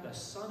Messiah, the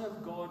Son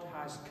of God,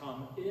 has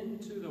come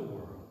into the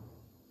world,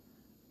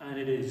 and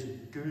it is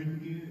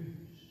good news.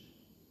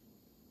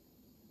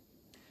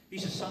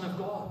 He's the Son of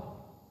God,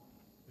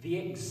 the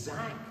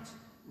exact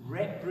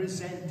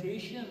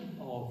representation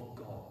of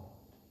God.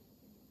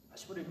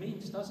 That's what it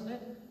means, doesn't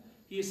it?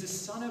 He is the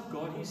Son of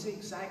God. He's the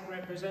exact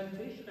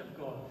representation of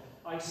God.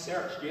 I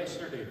searched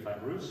yesterday, in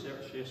fact, Ruth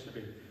searched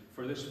yesterday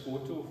for this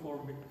photo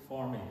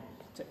for me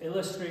to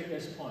illustrate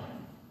this point.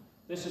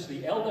 This is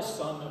the eldest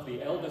son of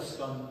the eldest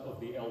son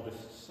of the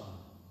eldest son.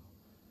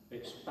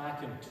 It's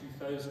back in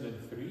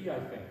 2003, I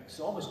think. It's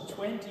almost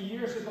 20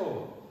 years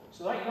ago.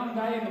 So that young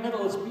guy in the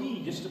middle is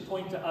me, just to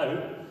point it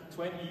out,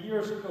 20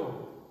 years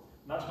ago.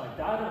 And that's my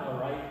dad on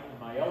the right and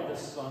my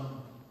eldest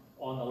son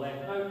on the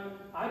left. Now,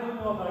 I don't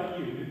know about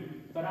you,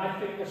 but I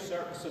think there's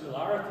certain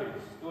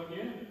similarities, don't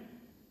you?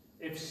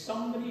 If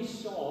somebody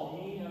saw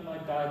me and my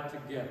dad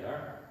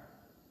together,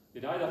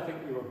 you'd either think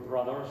we were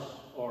brothers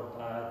or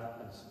dad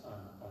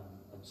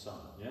and son,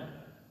 yeah?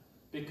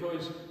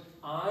 Because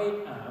I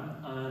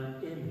am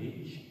an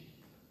image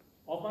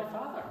of my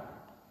Father.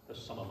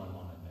 There's some of my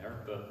mum in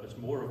there, but it's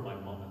more of my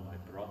mum and my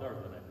brother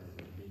than it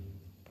is of me.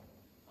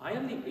 I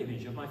am the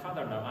image of my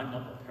Father. Now, I'm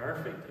not the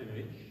perfect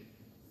image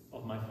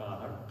of my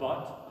Father,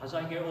 but as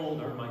I get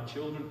older, my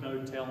children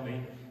now tell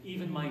me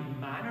even my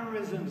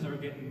mannerisms are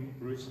getting,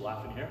 Ruth's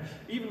laughing here,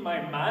 even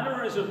my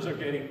mannerisms are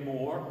getting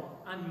more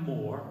and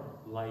more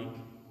like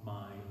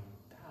my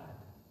dad.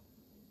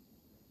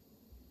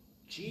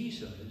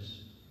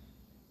 Jesus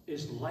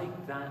is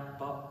like that,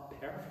 but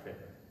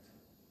perfect.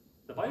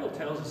 The Bible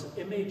tells us,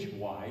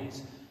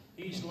 image-wise,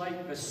 he's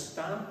like the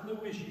stamp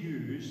that was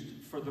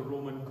used for the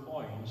Roman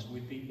coins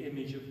with the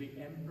image of the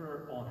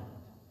emperor on it.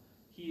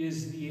 He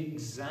is the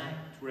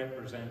exact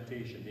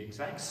representation, the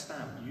exact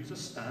stamp. Use a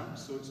stamp,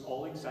 so it's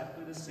all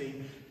exactly the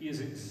same. He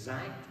is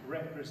exact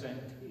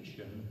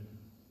representation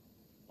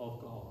of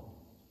God.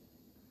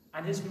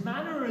 And his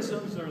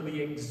mannerisms are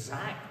the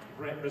exact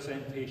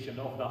representation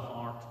of the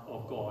heart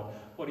of God.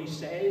 What he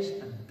says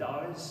and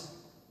does,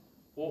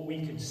 what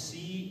we can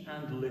see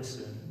and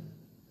listen.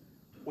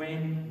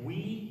 When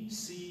we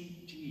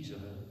see Jesus,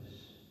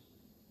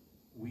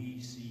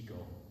 we see God.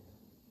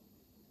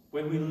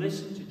 When we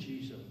listen to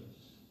Jesus,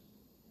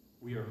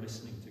 we are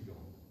listening to God.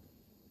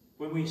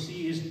 When we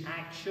see his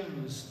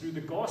actions through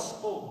the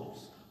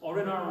Gospels or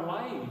in our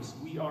lives,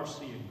 we are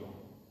seeing God.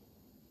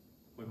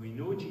 When we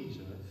know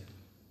Jesus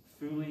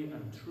fully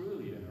and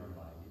truly in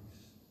our lives,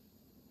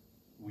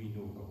 we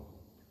know God.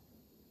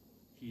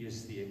 He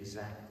is the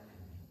exact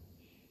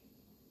image.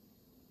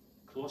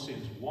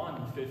 Colossians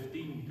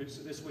 1:15 puts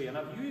it this way, and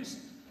I've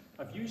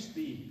used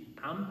the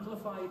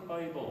Amplified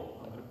Bible.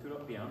 I'm going to put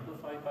up the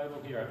Amplified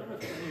Bible here. I don't know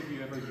if any of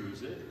you ever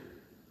use it.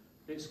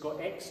 It's got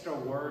extra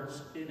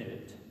words in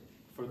it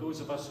for those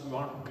of us who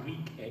aren't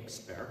Greek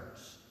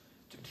experts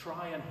to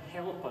try and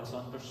help us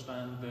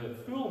understand the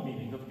full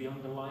meaning of the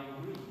underlying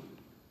Greek.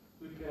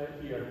 Look at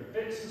it here.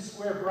 Bits and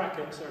square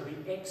brackets are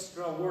the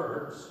extra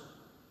words.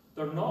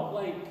 They're not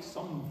like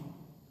some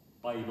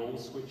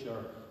Bibles, which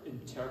are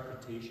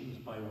interpretations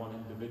by one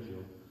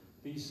individual.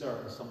 These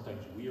are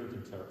sometimes weird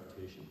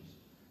interpretations.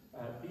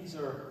 These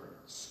are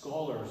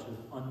scholars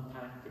who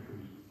unpack the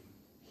Greek.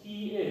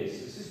 He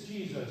is, this is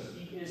Jesus,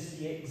 he is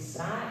the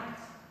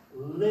exact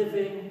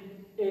living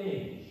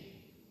image.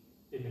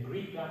 In the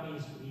Greek, that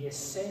means the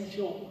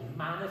essential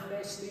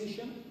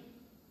manifestation.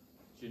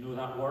 Do you know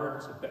that word?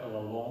 It's a bit of a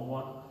long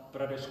one,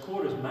 but at its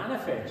core is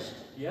manifest,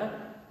 yeah?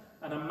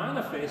 And a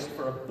manifest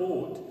for a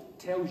boat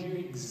tells you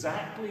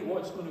exactly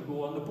what's going to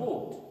go on the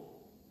boat,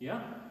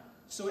 yeah?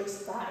 So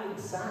it's that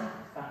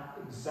exact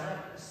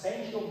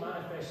essential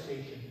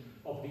manifestation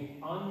of the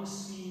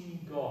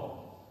unseen God.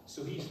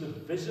 So he's the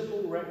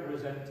visible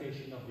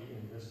representation of the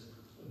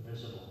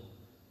invisible.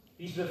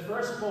 He's the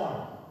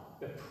firstborn,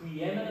 the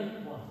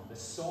preeminent one, the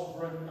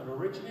sovereign and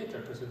originator,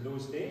 because in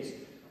those days,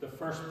 the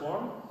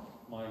firstborn,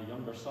 my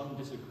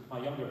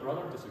younger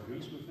brother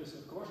disagrees with this,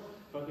 of course,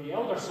 but the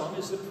elder son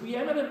is the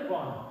preeminent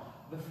one,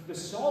 the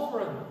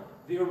sovereign,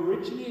 the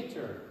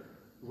originator,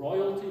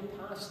 royalty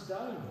passed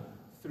down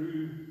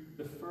through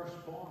the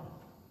firstborn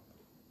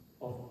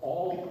of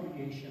all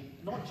creation,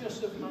 not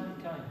just of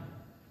mankind,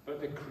 but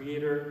the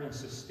creator and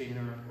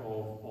sustainer of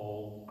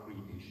all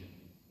creation.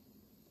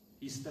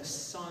 He's the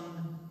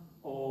Son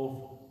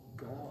of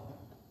God.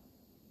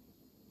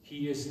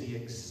 He is the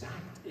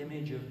exact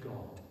image of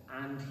God,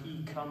 and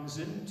he comes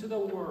into the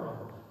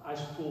world as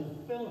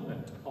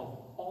fulfillment of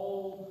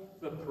all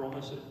the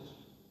promises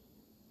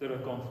that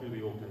have gone through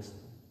the Old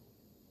Testament.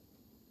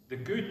 The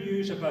good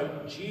news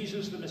about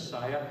Jesus the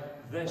Messiah,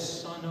 the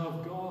Son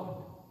of God.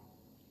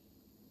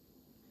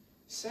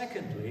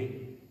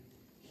 Secondly,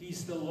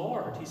 he's the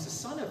Lord. He's the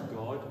Son of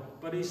God,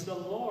 but he's the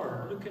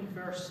Lord. Look in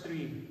verse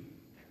 3.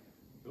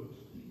 Oops,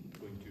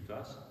 going too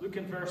fast. Look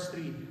in verse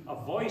 3. A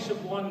voice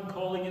of one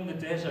calling in the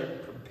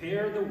desert,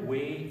 prepare the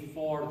way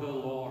for the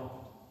Lord.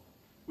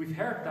 We've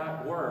heard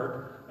that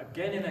word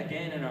again and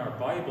again in our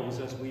Bibles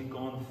as we've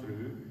gone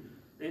through.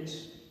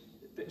 It's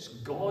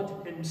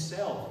God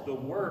himself. The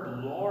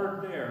word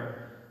Lord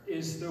there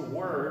is the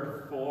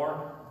word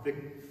for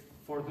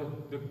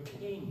the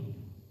king.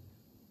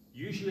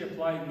 Usually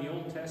applied in the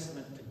Old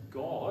Testament to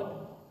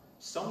God,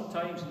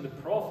 sometimes in the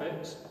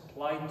prophets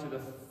applied to the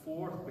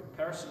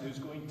person who's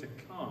going to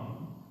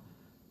come,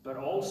 but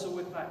also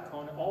with that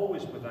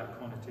always with that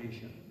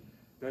connotation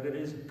that it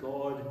is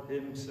God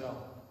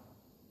himself.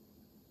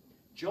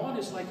 John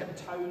is like a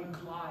town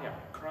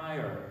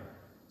crier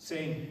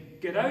saying,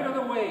 "Get out of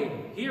the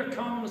way, here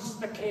comes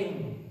the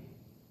king."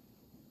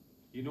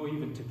 You know,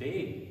 even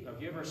today,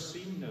 have you ever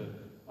seen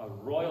a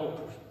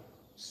royal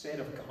set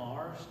of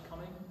cars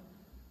coming?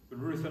 When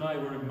Ruth and I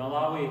were in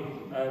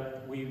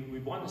Malawi, we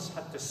once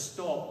had to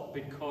stop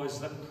because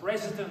the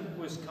president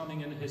was coming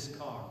in his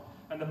car.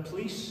 And the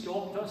police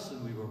stopped us,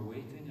 and we were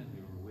waiting, and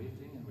we were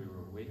waiting, and we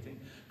were waiting,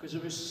 because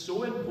it was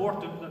so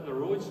important that the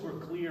roads were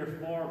clear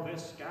for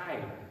this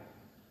guy.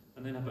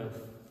 And then about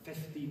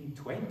 15,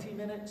 20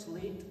 minutes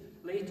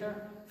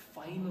later,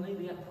 finally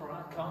the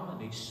apparatus come,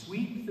 and they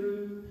sweep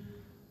through,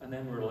 and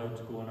then we're allowed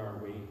to go on our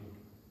way.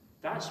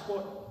 That's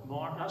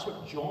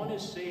what John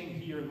is saying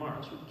here in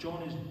Mark. That's what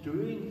John is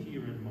doing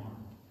here in Mark.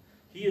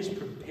 He is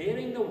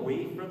preparing the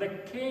way for the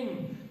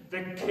King.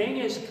 The King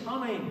is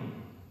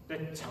coming. The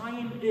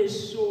time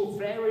is so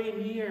very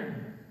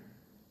near.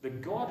 The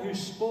God who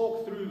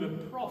spoke through the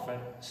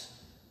prophets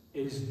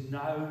is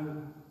now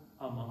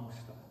amongst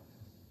us.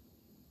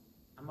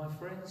 And my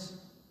friends,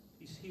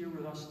 he's here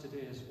with us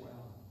today as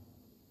well.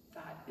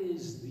 That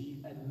is the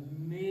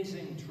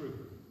amazing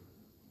truth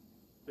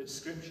that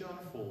Scripture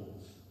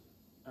unfolds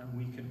and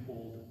we can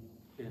hold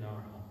in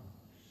our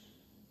hands.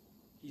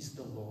 He's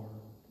the Lord.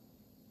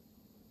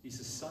 He's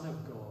the Son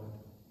of God.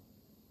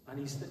 And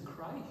he's the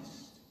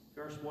Christ.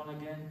 Verse 1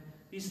 again.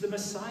 He's the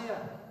Messiah.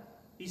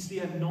 He's the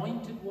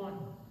anointed one.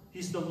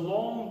 He's the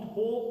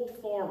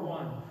long-hoped-for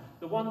one.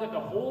 The one that the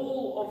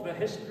whole of the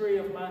history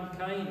of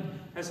mankind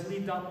has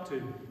led up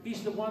to.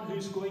 He's the one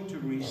who's going to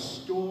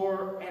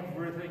restore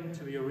everything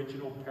to the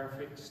original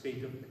perfect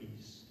state of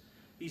peace.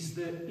 He's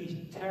the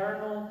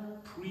eternal,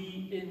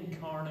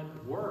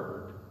 pre-incarnate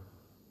Word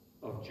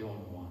of John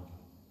 1.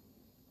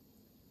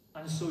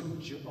 And so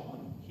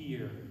John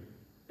here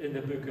in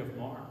the book of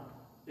Mark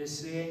is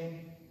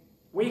saying,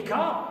 wake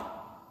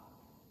up!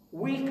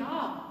 Wake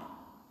up!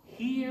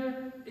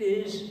 Here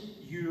is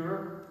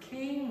your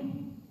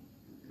King.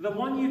 The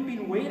one you've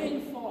been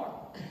waiting for.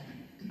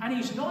 And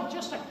he's not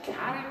just a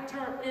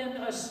character in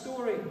a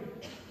story.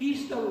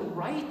 He's the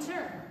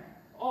writer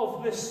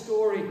of the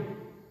story.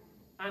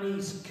 And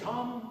he's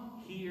come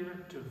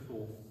here to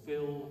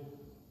fulfill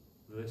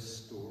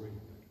this story.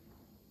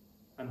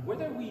 And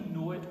whether we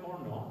know it or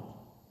not,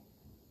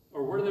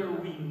 or whether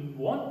we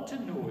want to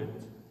know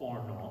it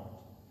or not,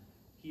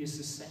 he is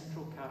the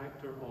central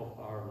character of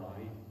our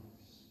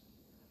lives.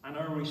 And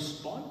our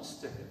response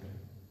to him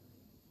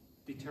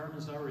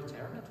determines our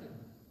eternity.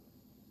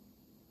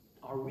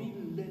 Are we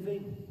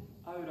living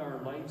out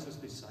our lives as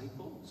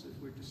disciples,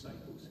 if we're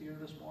disciples here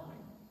this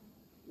morning,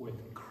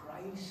 with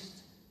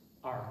Christ,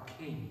 our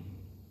King,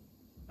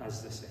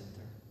 as the center?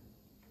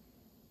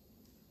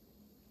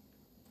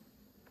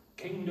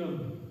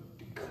 Kingdom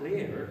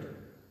declared,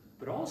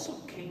 but also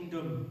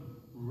kingdom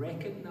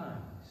recognized.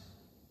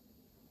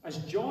 As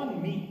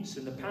John meets,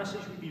 in the passage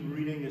we've been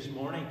reading this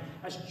morning,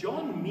 as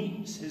John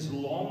meets his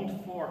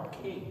longed-for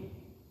King,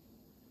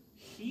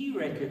 he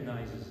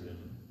recognizes him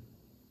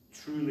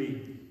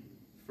truly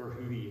for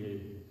who he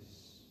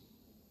is.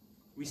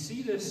 We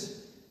see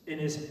this in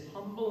his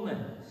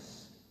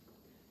humbleness.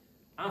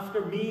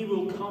 After me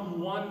will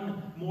come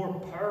one more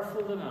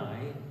powerful than I,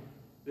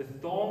 the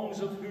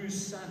thongs of whose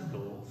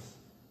sandals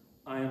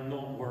I am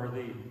not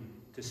worthy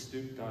to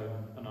stoop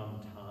down and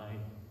untie,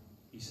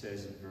 he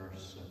says in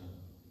verse 7.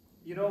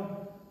 You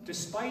know,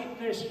 despite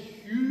this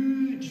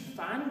huge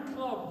fan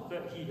club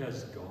that he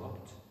has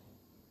got,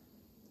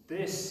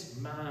 this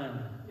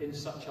man, in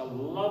such a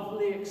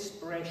lovely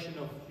expression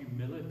of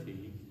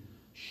humility,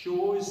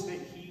 shows that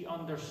he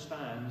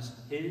understands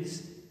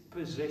his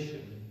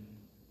position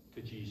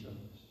to Jesus.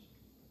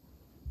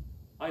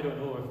 I don't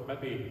know if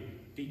maybe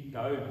deep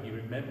down he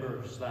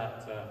remembers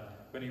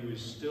that when he was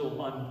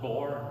still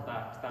unborn,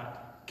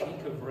 that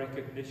cake of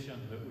recognition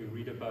that we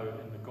read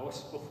about in the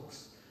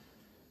Gospels.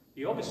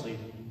 He obviously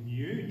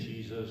knew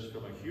Jesus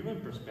from a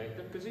human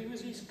perspective because he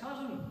was his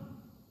cousin.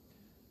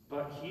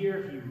 But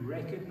here he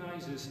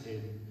recognizes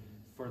him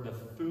for the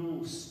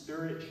full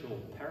spiritual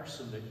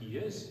person that he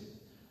is.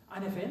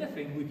 And if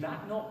anything, would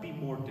that not be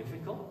more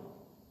difficult?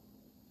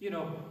 You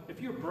know, if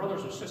your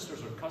brothers or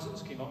sisters or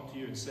cousins came up to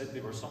you and said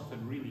they were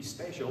something really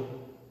special,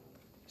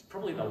 it's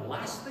probably the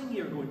last thing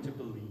you're going to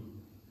believe.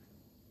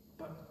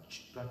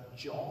 But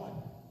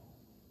John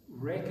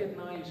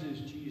recognizes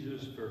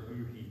Jesus for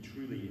who he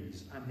truly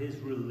is, and his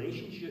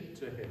relationship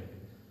to him,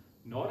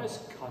 not as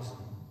cousin,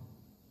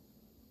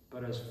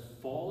 but as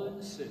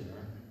fallen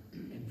sinner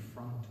in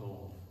front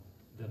of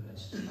the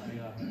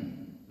Messiah,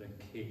 the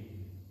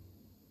King,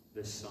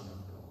 the Son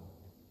of God.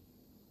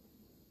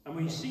 And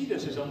we see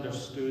this is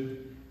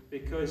understood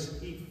because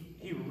he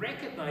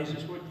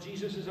recognizes what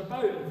Jesus is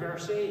about in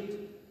verse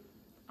 8.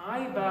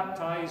 I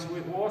baptize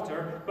with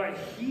water, but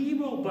he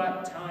will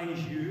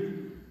baptize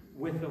you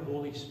with the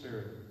Holy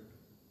Spirit.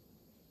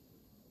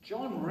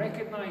 John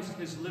recognized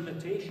his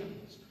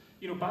limitations.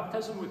 You know,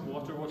 baptism with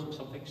water wasn't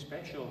something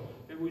special.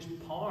 It was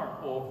part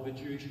of the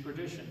Jewish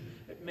tradition.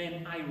 It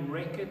meant I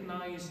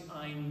recognize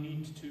I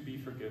need to be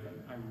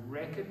forgiven. I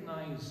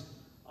recognize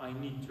I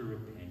need to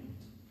repent.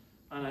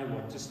 And I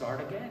want to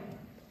start again.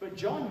 But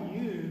John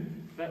knew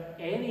that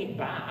any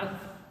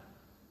bath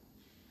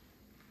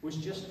was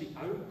just the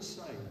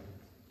outside.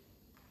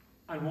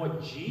 And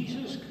what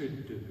Jesus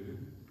could do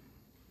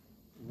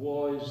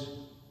was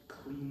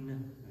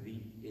clean the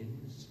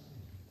inside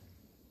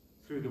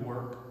through the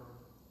work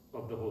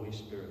of the Holy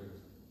Spirit.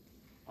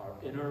 Our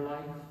inner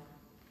life,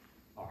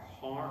 our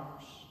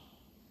hearts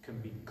can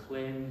be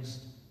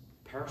cleansed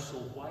pearl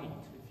white.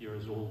 If you're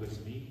as old as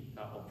me,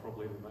 that will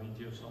probably remind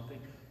you of something.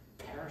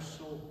 Pearl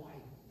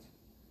white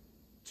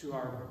to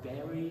our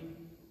very,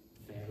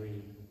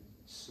 very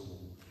soul.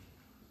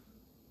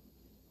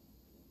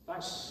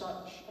 That's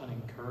such an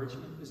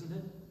encouragement, isn't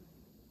it?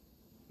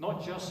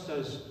 Not just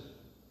as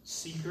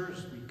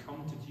seekers, we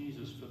come to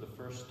Jesus for the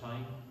first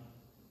time,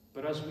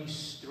 but as we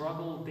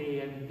struggle day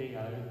in, day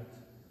out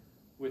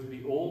with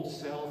the old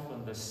self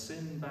and the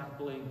sin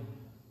battling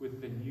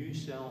with the new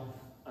self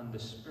and the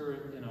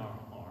Spirit in our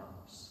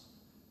hearts,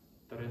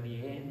 that in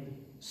the end,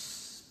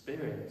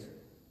 Spirit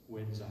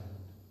wins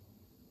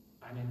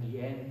out. And in the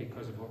end,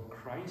 because of what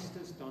Christ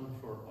has done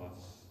for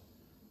us,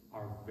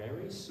 our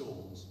very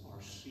souls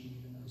are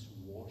seen as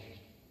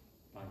washed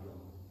by God.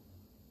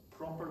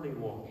 Properly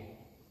washed.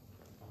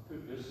 I'll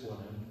put this one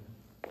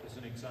in as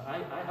an example.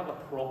 I have a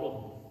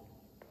problem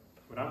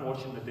when I'm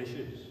washing the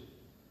dishes.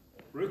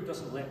 Ruth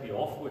doesn't let me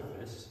off with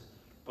this,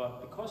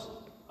 but because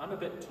I'm a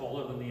bit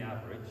taller than the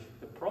average,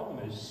 the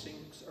problem is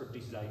sinks are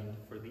designed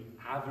for the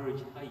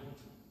average height.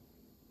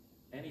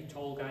 Any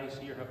tall guys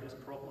here have this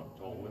problem?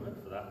 Tall women,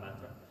 for that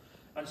matter.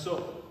 And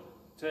so,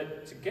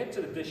 to get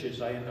to the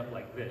dishes, I end up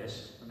like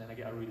this, and then I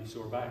get a really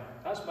sore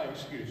back. That's my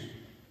excuse.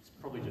 It's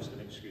probably just an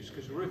excuse,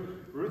 because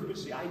Ruth would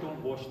say, I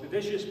don't wash the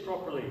dishes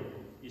properly.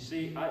 You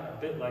see, a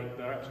bit like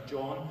perhaps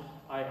John,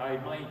 I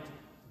might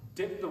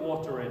dip the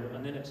water in,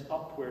 and then it's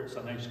up where it's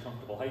a nice,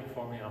 comfortable height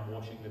for me, and I'm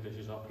washing the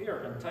dishes up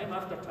here. And time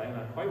after time,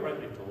 I'm quite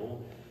rightly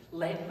told,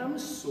 let them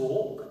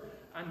soak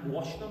and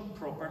wash them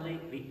properly,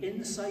 the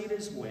inside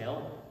as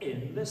well,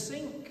 in the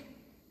sink.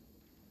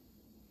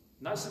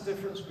 And that's the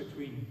difference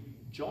between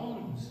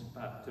John's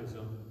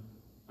baptism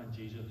and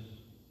Jesus.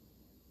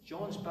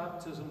 John's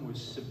baptism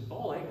was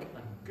symbolic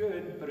and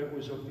good, but it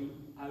was of the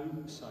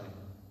outside.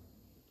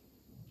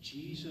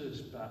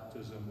 Jesus'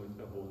 baptism with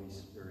the Holy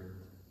Spirit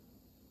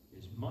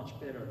is much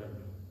better than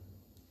me.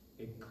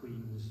 It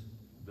cleans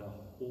the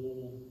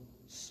whole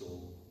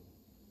soul.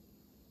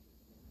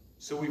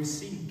 So we've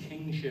seen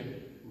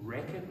kingship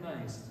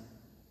recognized.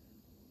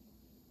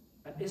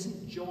 And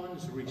isn't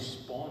John's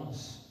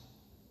response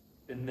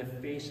in the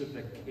face of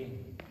the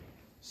king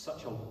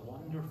such a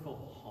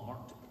wonderful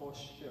heart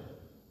posture?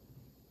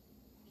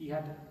 He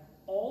had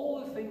all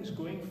the things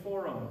going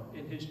for him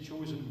in his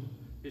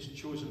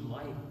chosen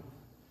life.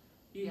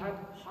 He had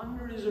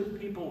hundreds of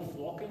people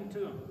flocking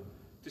to him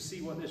to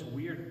see what this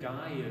weird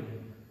guy in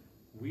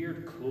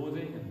weird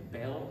clothing and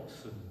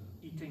belts and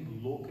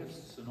eating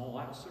locusts and all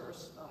that sort of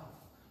stuff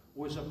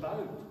was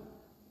about.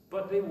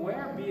 But they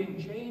were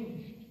being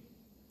changed.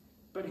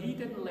 But he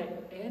didn't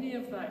let any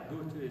of that go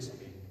to his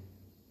head.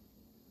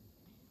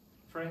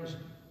 Friends,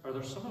 are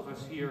there some of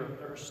us here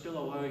that are still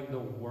allowing the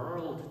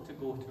world to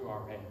go to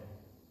our head?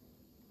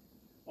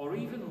 Or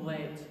even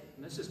let,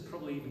 and this is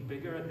probably even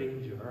bigger a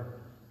danger,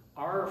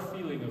 our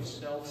feeling of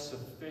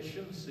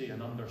self-sufficiency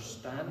and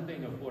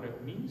understanding of what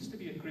it means to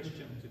be a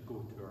Christian to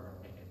go to our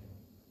head.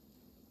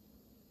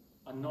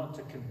 And not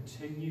to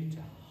continue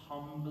to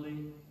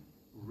humbly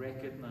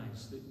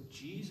recognize that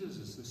Jesus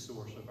is the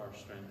source of our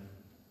strength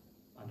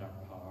and our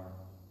power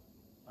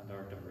and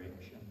our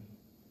direction.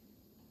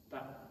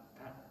 That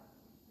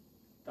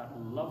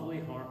lovely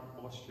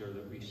heart posture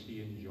that we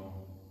see in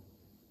John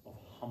of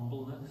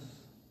humbleness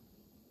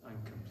and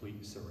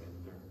complete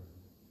surrender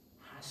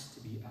has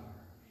to be ours.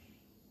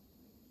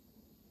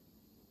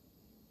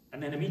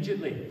 And then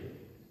immediately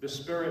the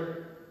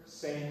Spirit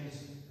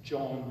sends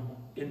John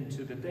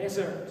into the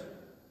desert,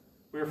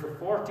 where for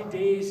 40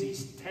 days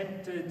he's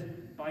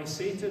tempted by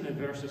Satan in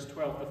verses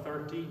 12 to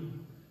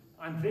 13.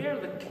 And there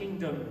the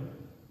kingdom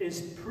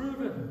is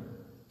proven.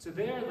 So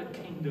there the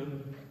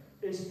kingdom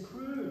is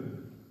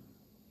proved.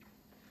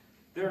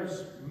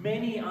 There's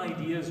many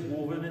ideas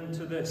woven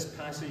into this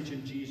passage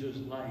in Jesus'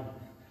 life.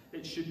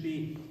 It should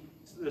be,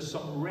 there's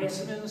some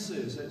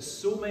resonances at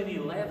so many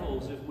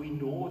levels if we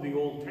know the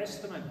Old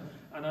Testament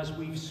and as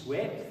we've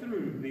swept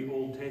through the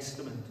Old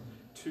Testament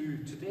to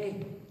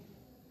today.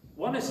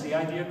 One is the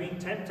idea of being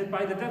tempted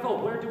by the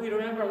devil. Where do we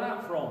remember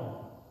that from?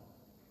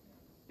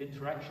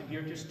 Interaction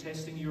here, just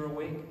testing you're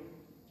awake.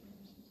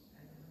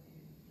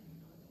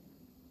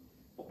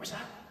 What was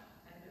that?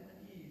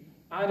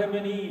 Adam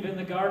and Eve in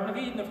the Garden of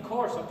Eden, of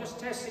course. I'm just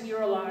testing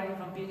you're alive.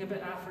 I'm being a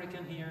bit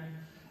African here.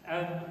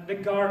 The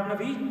Garden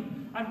of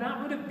Eden. And that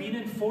would have been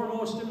in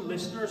foremost in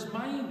listeners'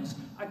 minds.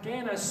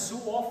 Again, as so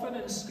often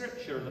in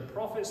Scripture, the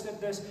prophets did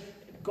this.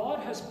 God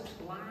has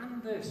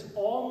planned this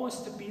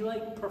almost to be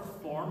like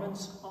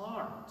performance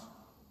art.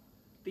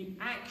 The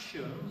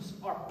actions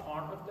are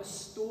part of the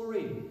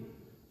story.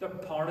 They're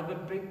part of the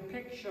big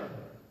picture.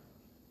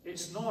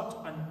 It's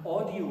not an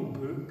audio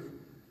book.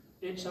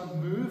 It's a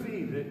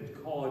movie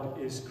that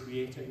God is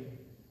creating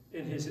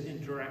in his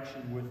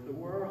interaction with the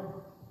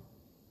world.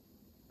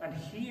 And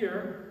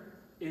here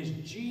is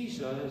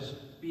Jesus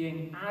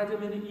being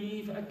Adam and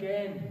Eve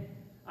again,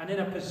 and in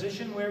a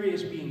position where he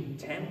is being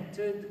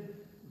tempted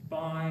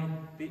by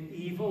the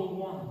evil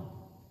one.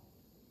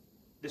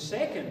 The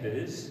second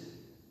is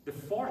the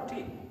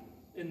 40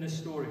 in the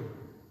story.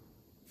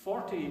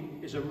 40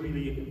 is a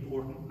really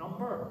important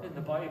number in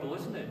the Bible,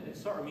 isn't it? It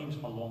sort of means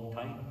a long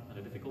time and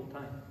a difficult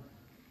time.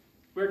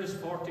 Where does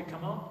 40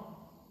 come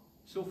up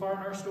so far in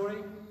our story?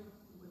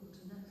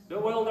 The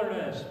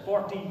wilderness.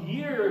 40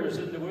 years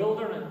in the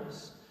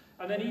wilderness.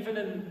 And then even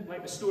in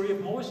like the story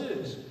of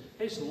Moses,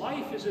 his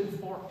life is in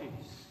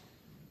 40s.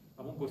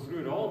 I won't go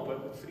through it all,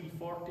 but the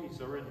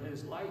 340s are in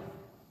his life.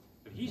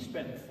 But he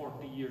spent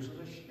 40 years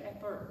as a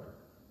shepherd,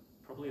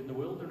 probably in the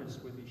wilderness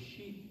with his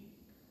sheep.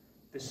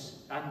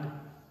 And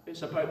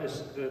it's about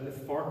this, the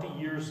 40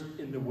 years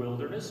in the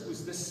wilderness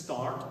was the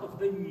start of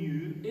the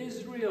new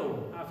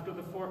Israel after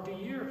the 40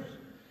 years.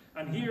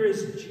 And here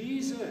is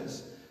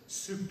Jesus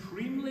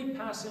supremely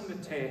passing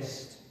the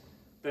test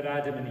that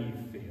Adam and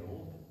Eve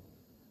failed,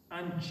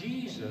 and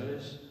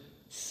Jesus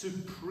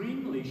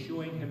supremely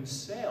showing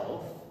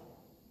himself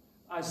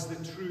as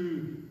the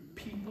true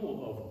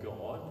people of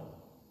God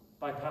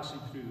by passing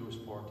through those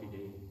 40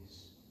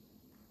 days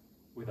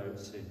without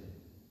sin.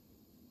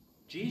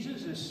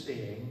 Jesus is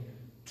saying,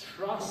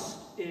 trust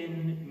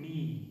in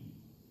me.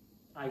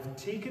 I've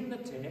taken the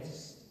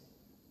test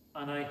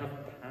and I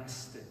have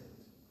passed it.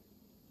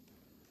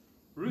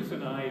 Ruth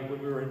and I,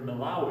 when we were in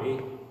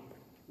Malawi,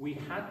 we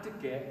had to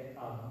get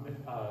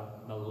a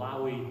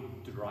Malawi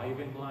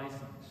driving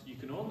license. You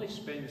can only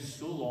spend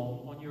so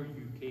long on your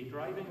UK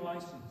driving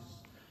license.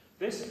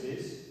 This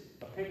is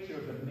a picture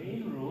of the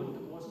main road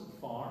that wasn't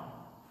far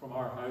from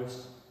our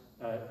house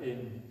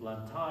in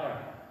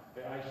Blantyre.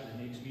 It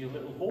actually makes me a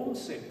little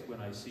homesick when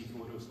I see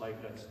photos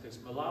like this, because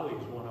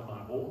Malawi is one of my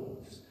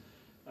homes.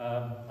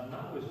 And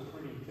that was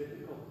pretty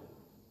typical.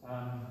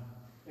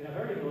 In a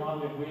very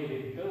Malawian way,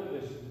 they built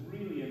this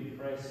really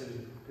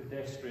impressive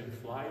pedestrian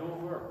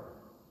flyover,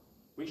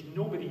 which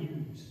nobody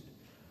used,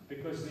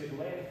 because they'd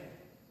left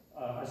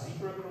a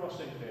zebra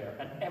crossing there,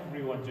 and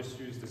everyone just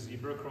used the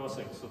zebra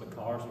crossing, so the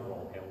cars were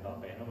all held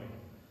up anyway.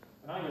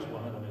 And I was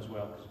one of them as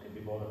well, because I couldn't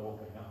be bothered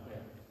walking up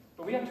there.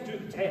 But we had to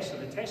do the test,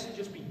 and the test had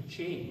just been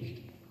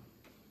changed,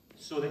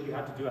 so that you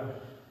had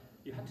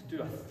to do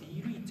a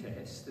theory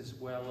test as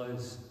well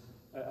as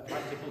a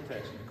practical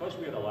test. And because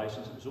we had a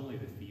license, it was only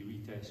the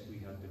theory test we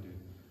had to do.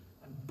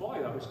 And boy,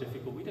 that was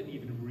difficult. We didn't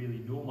even really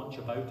know much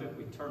about it.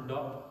 We turned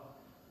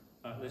up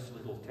at this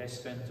little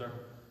test centre,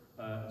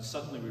 and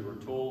suddenly we were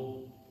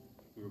told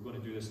we were going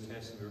to do this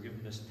test, and we were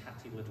given this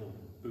tatty little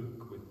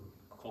book with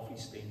coffee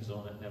stains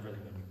on it and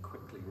everything, and we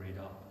quickly read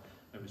up.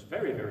 And it was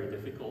very, very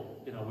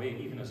difficult in a way,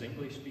 even as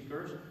English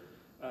speakers,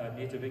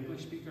 native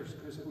English speakers,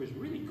 because it was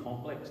really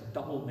complex,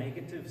 double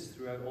negatives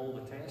throughout all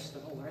the tests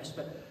and all the rest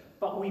of it.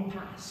 But we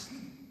passed.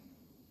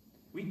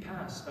 We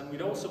passed, and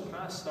we'd also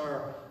passed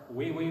our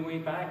way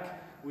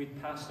back. We'd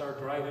passed our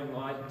driving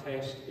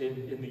test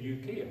in the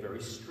UK, a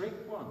very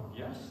strict one,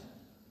 yes?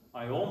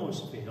 I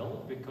almost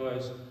failed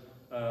because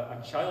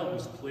a child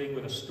was playing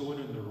with a stone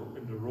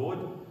in the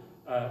road,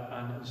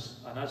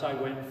 and as I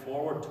went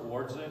forward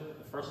towards it,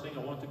 the first thing I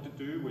wanted to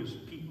do was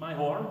peep my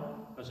horn,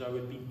 as I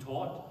would be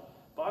taught.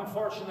 But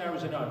unfortunately, I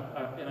was in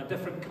a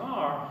different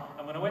car,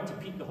 and when I went to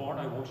peep the horn,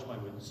 I washed my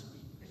windscreen.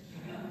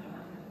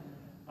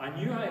 I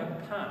knew I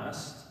had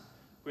passed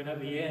when at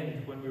the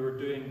end, when we were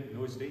doing, in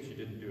those days you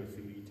didn't do a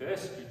theory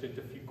test, you did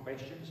a few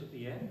questions at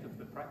the end of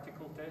the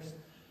practical test,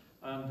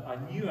 and I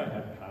knew I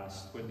had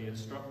passed when the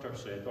instructor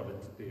said, or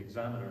the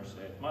examiner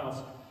said,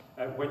 Myles,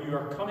 when you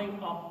are coming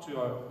up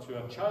to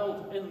a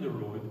child in the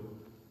road,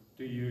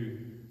 do you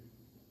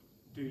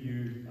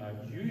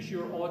use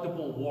your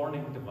audible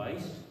warning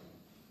device,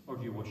 or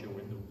do you wash your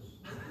windows?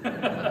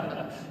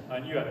 I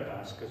knew I'd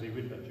passed because he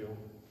wouldn't have joked.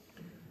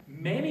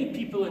 Many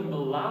people in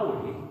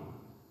Malawi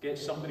get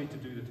somebody to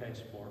do the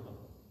test for them.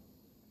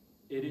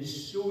 It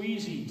is so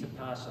easy to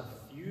pass a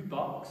few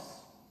bucks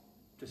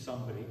to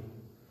somebody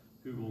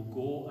who will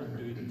go and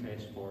do the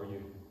test for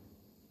you.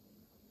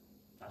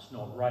 That's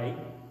not right,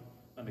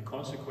 and the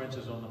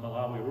consequences on the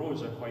Malawi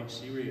roads are quite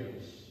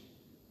serious.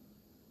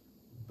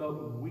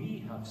 But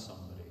we have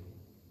somebody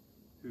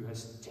who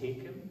has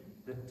taken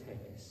the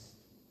test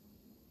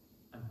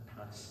and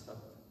passed it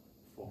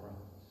for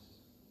us.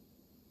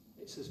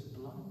 It's as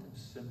blunt and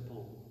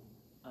simple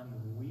and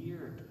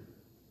weird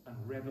and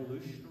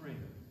revolutionary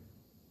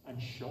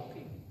and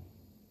shocking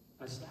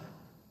as that.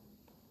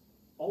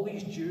 All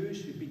these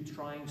Jews who've been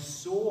trying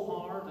so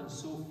hard and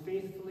so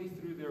faithfully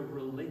through their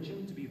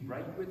religion to be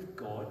right with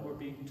God were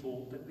being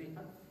told that they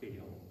had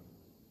failed.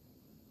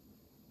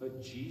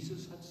 But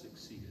Jesus had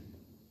succeeded.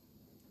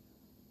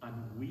 And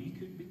we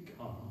could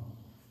become,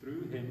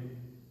 through him,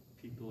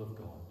 people of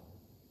God.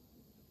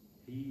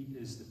 He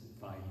is the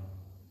vine,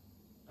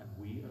 and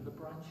we are the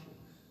branches.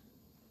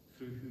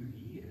 Through who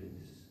he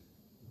is,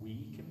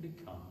 we can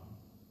become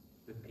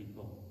the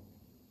people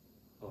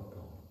of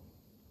God.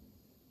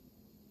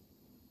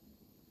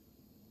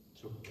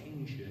 So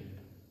kingship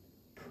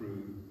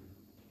proved.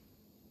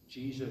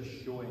 Jesus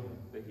showing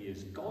that he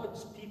is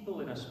God's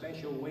people in a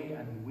special way,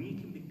 and we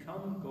can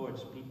become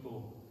God's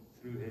people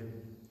through him.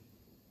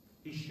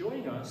 He's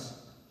showing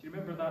us, do you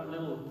remember that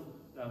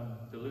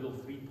the little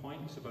 3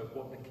 points about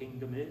what the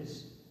kingdom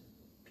is?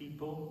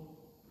 People,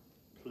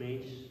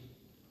 place,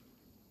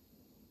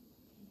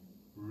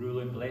 rule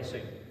and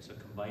blessing. It's a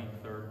combined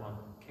third one.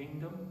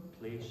 Kingdom,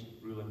 place,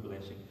 rule and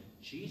blessing.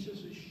 Jesus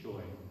is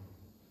showing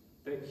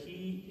that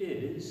he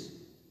is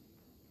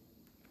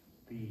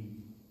the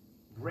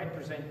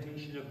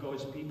representation of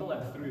God's people,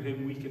 and through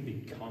him we can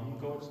become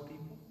God's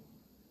people.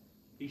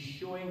 He's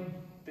showing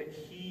that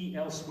he,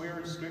 elsewhere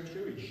in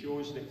Scripture, he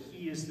shows that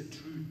he is the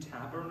true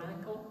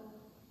tabernacle,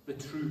 the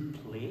true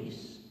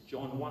place.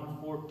 John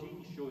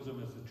 1:14 shows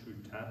him as the true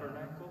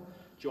tabernacle.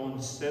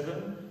 John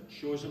 7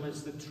 shows him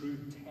as the true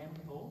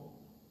temple.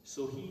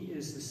 So he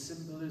is the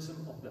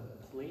symbolism of the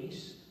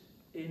place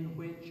in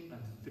which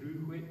and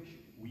through which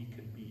we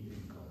can be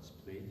in God's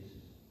place.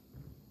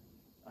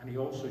 And he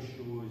also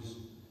shows,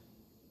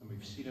 and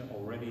we've seen it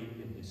already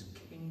in his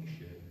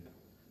kingship,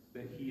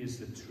 that he is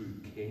the true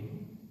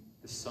king,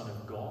 the Son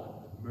of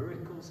God, the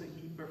miracles that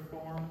he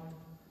performed,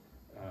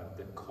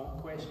 the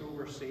conquest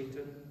over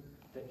Satan,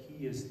 that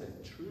he is the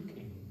true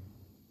king.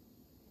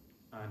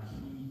 And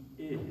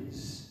he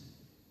is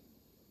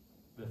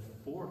the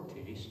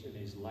foretaste in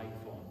his life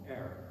on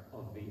earth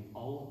of the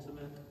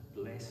ultimate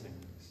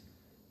blessings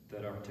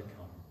that are to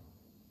come.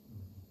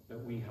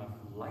 That we have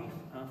life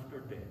after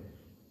death.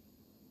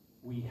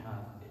 We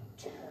have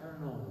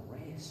eternal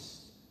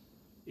rest,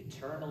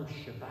 eternal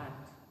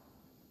Shabbat,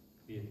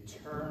 the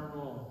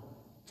eternal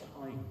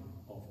time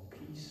of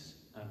peace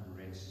and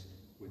rest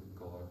with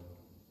God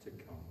to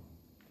come.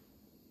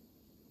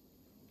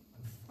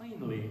 And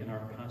finally, in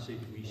our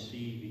passage, we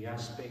see the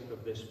aspect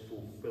of this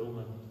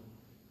fulfillment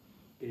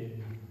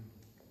in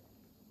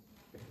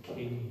the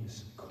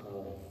king's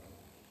call.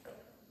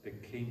 The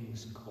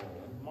king's call.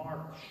 And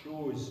Mark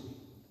shows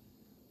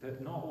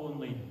that not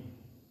only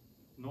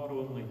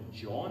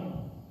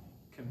John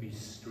can be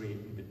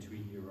straightened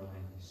between your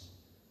eyes,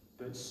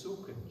 but so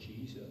can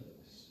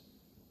Jesus.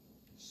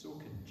 So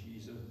can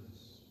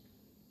Jesus.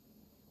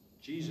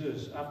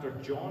 Jesus, after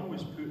John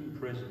was put in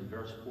prison,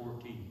 verse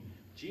 14,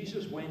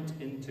 Jesus went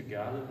into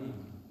Galilee,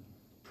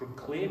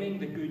 proclaiming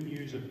the good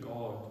news of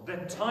God. The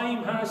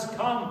time has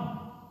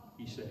come,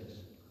 he says.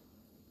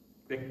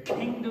 The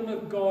kingdom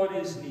of God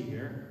is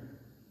near.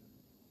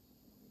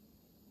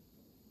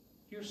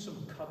 Here's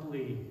some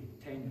cuddly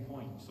 10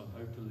 points on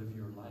how to live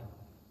your life.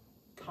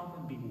 Come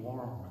and be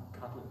warm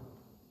and cuddle.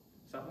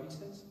 Is that what he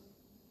says?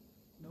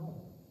 No.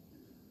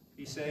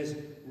 He says,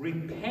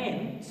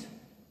 repent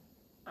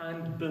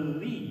and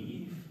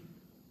believe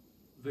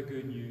the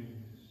good news.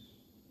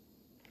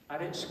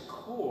 At its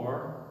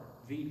core,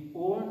 the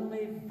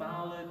only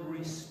valid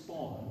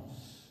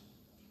response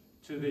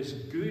to this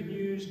good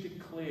news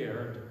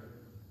declared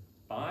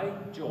by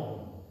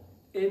John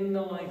in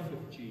the life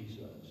of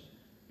Jesus,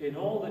 in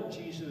all that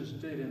Jesus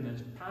did in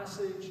this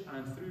passage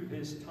and through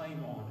his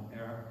time on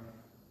earth,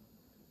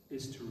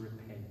 is to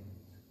repent.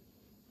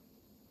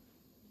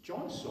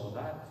 John saw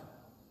that,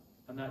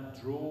 and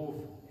that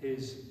drove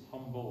his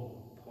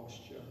humble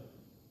posture.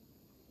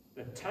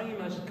 The time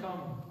has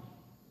come.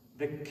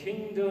 The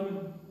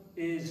kingdom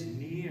is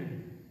near.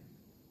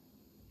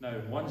 Now,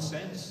 in one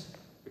sense,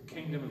 the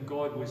kingdom of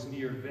God was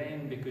near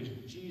then because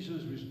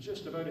Jesus was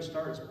just about to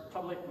start his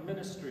public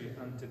ministry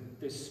and to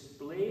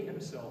display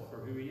himself for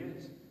who he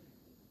is.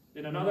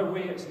 In another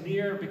way, it's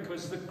near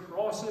because the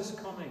cross is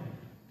coming,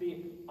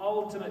 the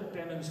ultimate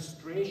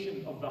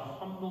demonstration of the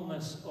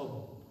humbleness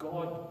of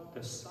God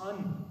the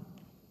Son.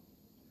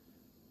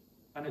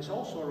 And it's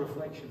also a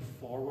reflection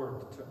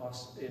forward to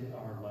us in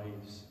our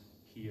lives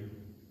here.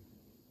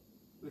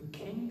 The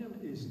kingdom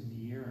is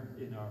near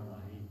in our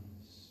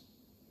lives.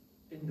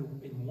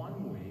 In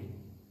one way,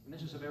 and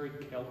this is a very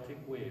Celtic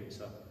way, it's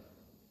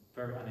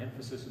an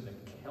emphasis on the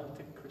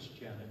Celtic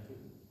Christianity.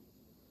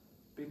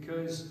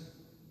 Because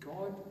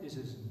God is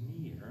as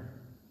near,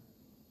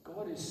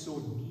 God is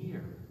so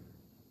near.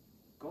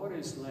 God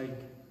is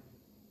like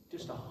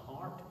just a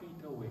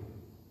heartbeat away.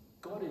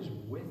 God is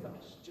with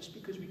us. Just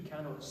because we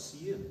cannot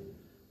see him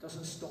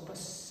doesn't stop us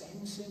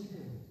sensing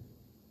him.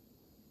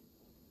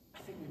 I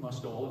think we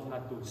must all have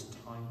had those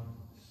times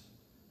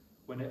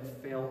when it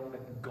felt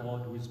that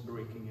God was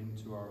breaking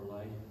into our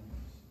lives.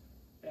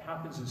 It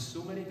happens in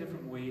so many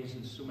different ways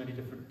and so many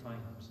different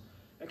times.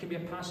 It can be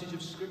a passage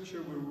of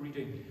Scripture we're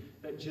reading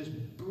that just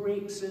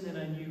breaks in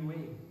a new way.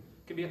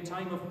 It can be a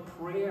time of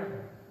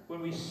prayer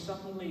when we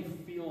suddenly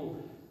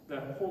feel the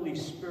Holy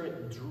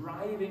Spirit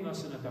driving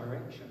us in a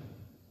direction.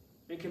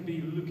 It can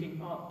be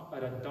looking up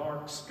at a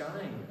dark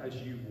sky as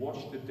you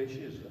wash the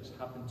dishes, as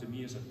happened to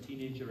me as a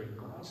teenager in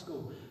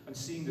Glasgow, and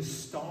seeing the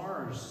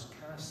stars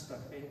cast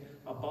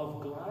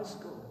above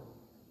Glasgow.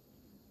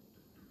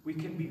 We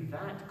can be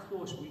that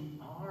close, we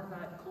are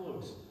that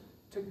close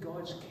to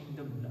God's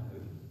kingdom now.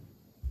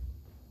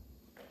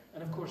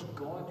 And of course,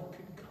 God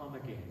could come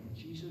again,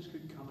 Jesus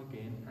could come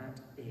again at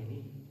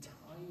any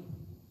time.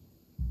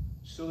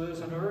 So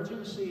there's an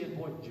urgency in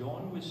what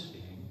John was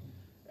saying,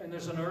 and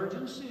there's an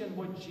urgency in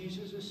what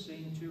Jesus is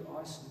saying to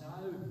us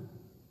now.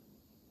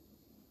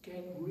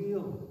 Get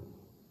real.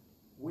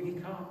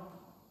 Wake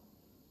up.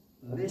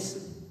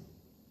 Listen.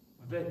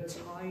 The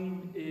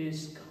time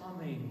is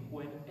coming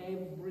when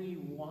every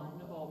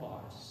one of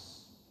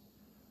us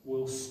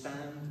will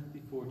stand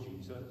before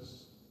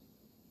Jesus,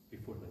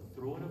 before the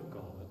throne of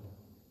God,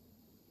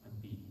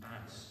 and be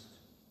asked,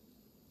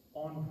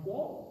 on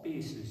what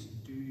basis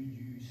do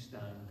you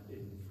stand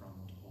in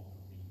front of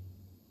me?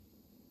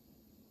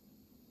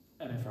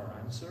 And if our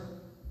answer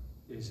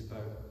is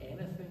about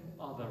anything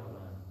other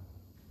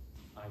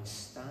than, I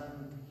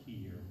stand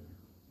here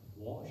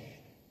washed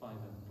by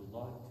the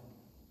blood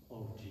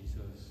of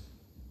Jesus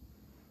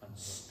and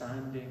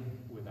standing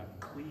with a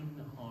clean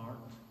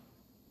heart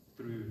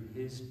through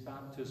his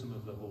baptism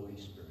of the Holy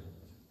Spirit,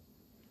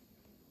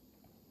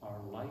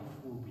 our life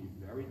will be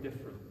very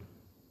different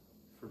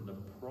from the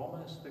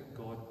promise that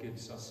God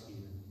gives us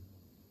here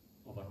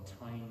of a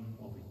time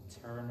of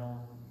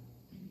eternal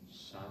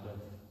Sabbath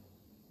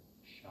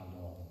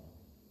Shalom.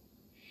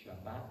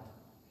 Shabbat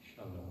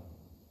Shalom.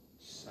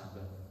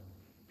 Sabbath,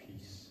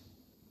 peace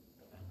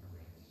and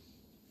rest.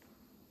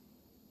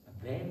 And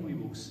then we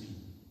will see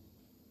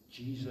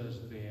Jesus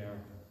there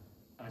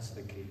as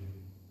the King.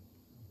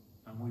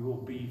 And we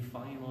will be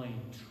finally,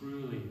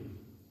 truly,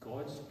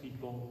 God's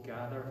people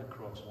gathered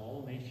across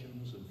all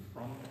nations in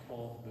front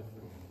of the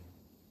throne.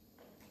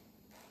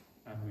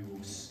 And we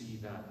will see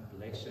that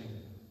blessing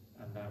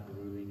and that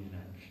ruling in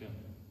action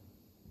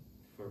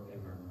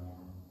forevermore.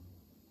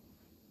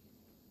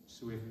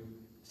 So we've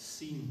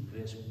seen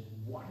this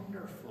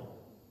wonderful,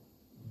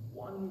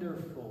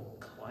 wonderful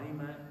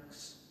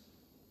climax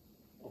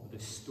of the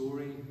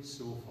story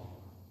so far.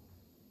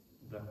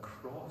 The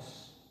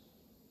cross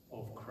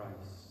of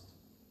Christ.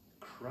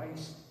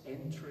 Christ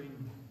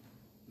entering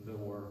the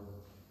world.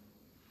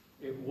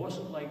 It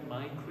wasn't like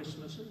my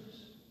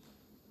Christmases,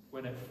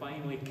 when it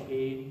finally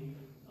came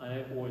and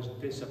it was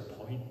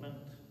disappointment.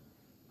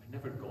 I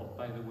never got,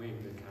 by the way,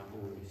 the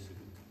cavalry suit.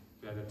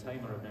 By the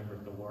time I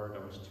remembered the word,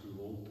 I was too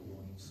old to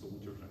want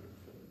soldiers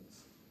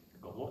outfits.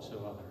 I've got lots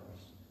of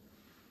others.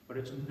 But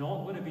it's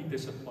not going to be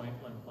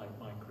disappointment like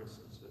my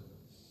Christmases.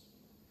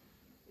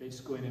 It's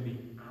going to be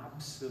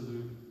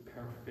absolute,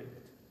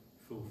 perfect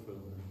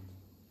fulfillment.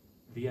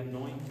 The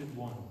Anointed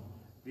One,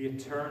 the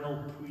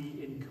eternal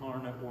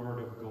pre-incarnate Word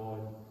of God,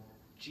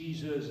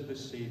 Jesus the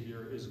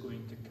Saviour, is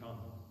going to come.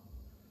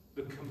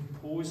 The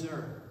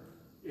composer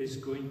is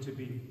going to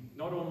be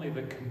not only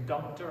the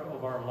conductor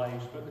of our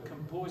lives, but the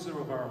composer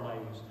of our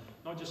lives.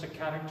 Not just a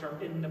character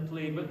in the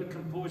play, but the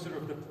composer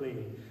of the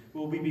play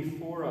will be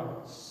before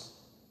us.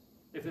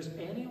 If there's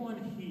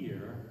anyone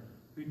here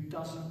who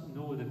doesn't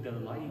know the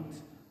delight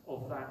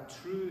of that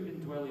true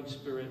indwelling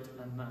Spirit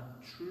and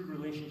that true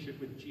relationship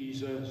with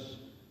Jesus,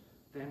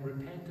 then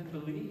repent and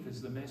believe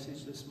is the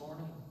message this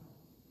morning.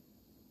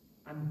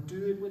 And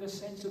do it with a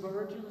sense of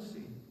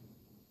urgency.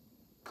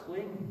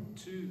 Cling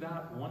to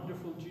that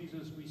wonderful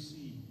Jesus we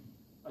see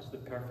as the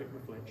perfect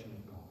reflection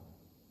of God.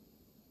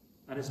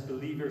 And as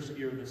believers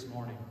here this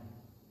morning,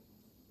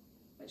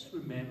 let's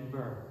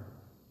remember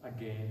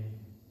again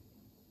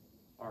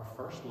our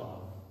first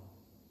love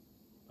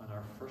and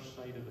our first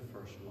sight of the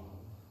first love,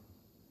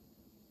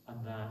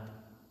 and that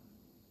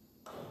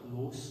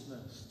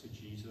closeness to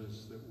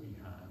Jesus that we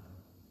had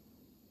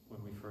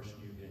when we first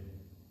knew him.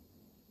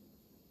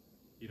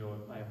 You know,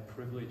 I have the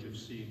privilege of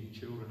seeing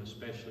children,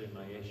 especially in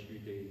my SU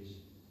days,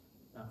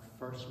 that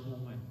first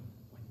moment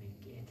when they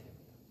get it.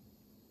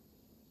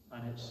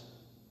 And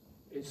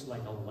it's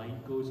like a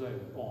light goes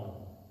out on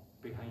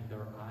behind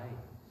their eyes.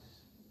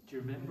 Do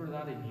you remember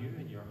that in you,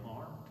 in your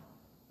heart?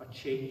 A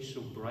change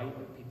so bright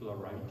that people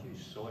around you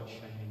saw it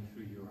shining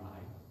through your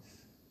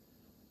eyes.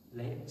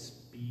 Let's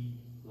be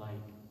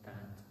like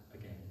that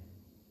again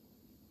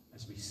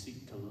as we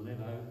seek to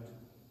live out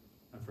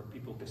and for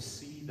people to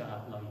see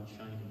that light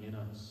shining in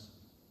us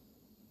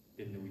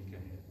in the week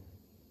ahead.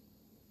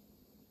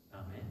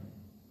 Amen.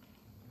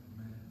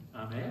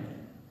 Amen.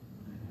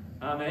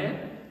 Amen.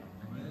 Amen.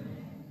 Amen.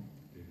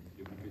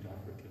 You'll be good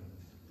Africans.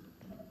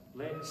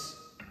 Let's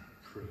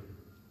pray.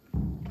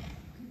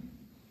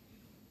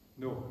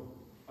 No,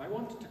 I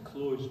wanted to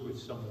close with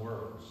some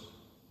words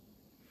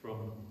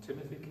from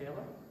Timothy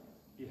Keller.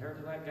 You heard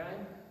of that guy?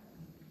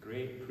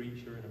 Great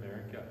preacher in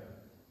America.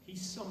 He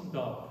summed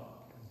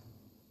up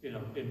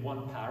in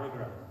one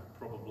paragraph,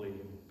 probably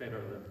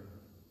better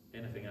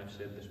than anything I've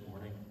said this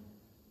morning,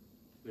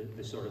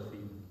 the sort of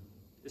theme.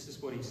 This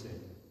is what he said,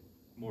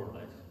 more or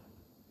less.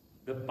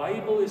 The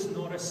Bible is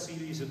not a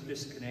series of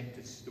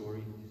disconnected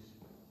stories.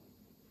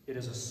 It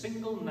is a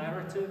single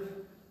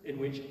narrative in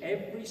which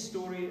every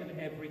story and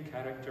every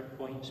character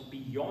points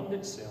beyond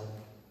itself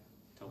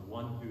to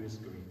one who is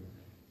greater.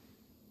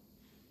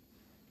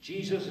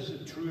 Jesus is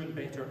the true and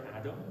better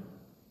Adam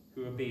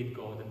who obeyed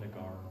God in the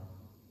garden.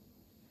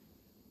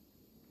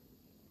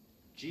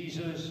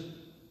 Jesus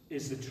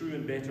is the true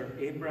and better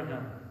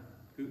Abraham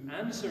who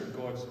answered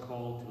God's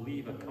call to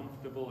leave the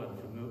comfortable and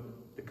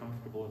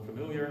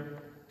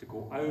familiar, to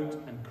go out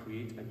and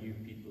create a new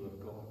people of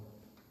God.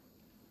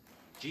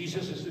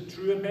 Jesus is the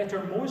true and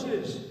better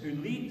Moses who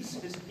leads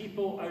his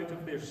people out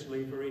of their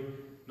slavery,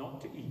 not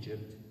to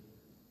Egypt,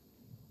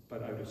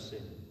 but out of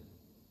sin.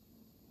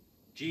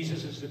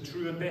 Jesus is the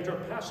true and better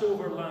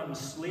Passover lamb,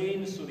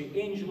 slain so the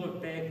angel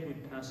of death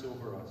would pass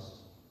over us.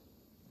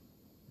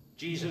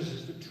 Jesus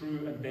is the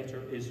true and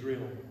better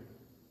Israel,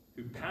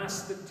 who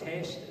passed the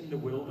test in the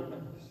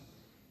wilderness.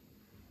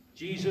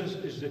 Jesus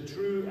is the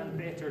true and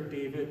better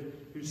David,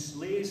 who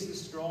slays the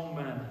strong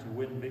man to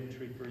win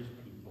victory for his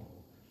people.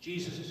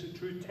 Jesus is a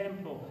true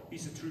temple.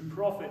 He's a true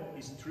prophet.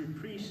 He's a true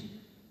priest.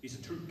 He's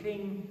a true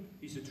king.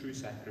 He's a true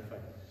sacrifice.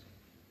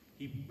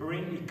 He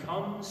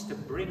comes to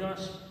bring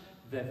us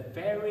the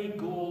very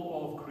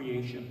goal of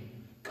creation.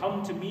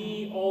 Come to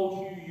me,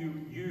 all you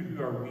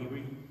who are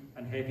weary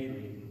and heavy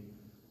laden,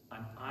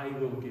 and I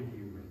will give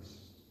you rest.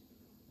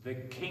 The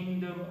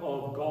kingdom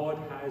of God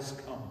has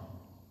come.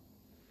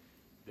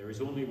 There is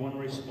only one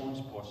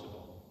response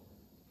possible.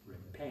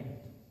 Repent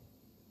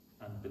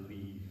and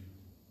believe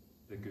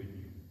the good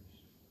news.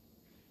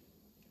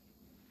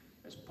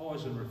 Let's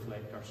pause and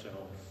reflect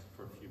ourselves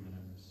for a few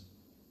minutes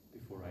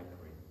before I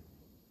pray.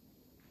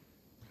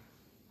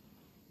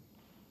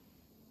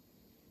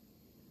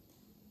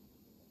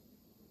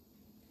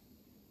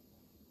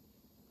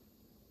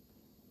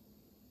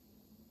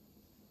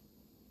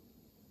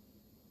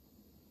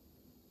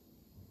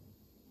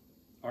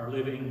 Our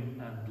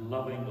living and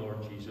loving Lord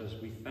Jesus,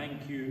 we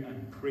thank you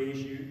and praise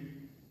you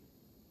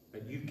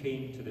that you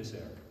came to this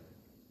earth,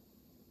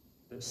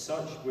 that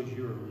such was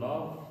your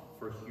love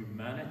for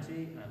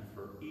humanity and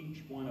for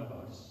each one of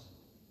us,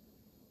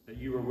 that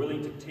you were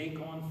willing to take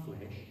on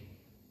flesh,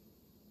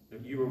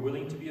 that you were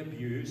willing to be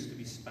abused, to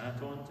be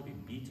spat on, to be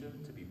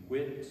beaten, to be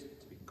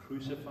whipped, to be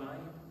crucified.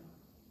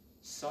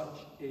 Such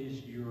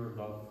is your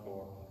love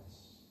for us.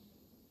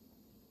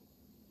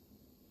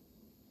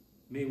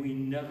 May we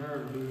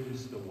never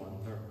lose the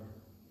wonder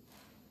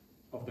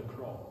of the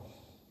cross,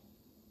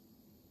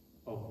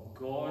 of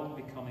God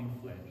becoming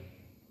flesh,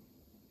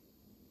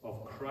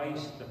 of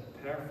Christ, the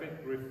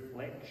perfect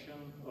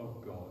reflection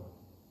of God,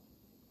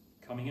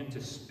 coming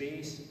into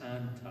space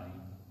and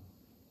time,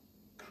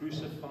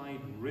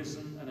 crucified,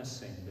 risen and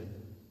ascended,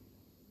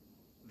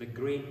 the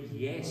great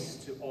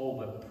yes to all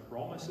the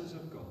promises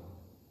of God,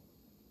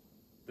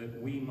 that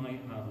we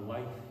might have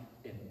life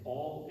in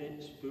all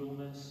its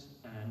fullness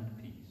and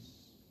peace.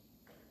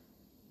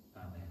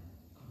 Amen.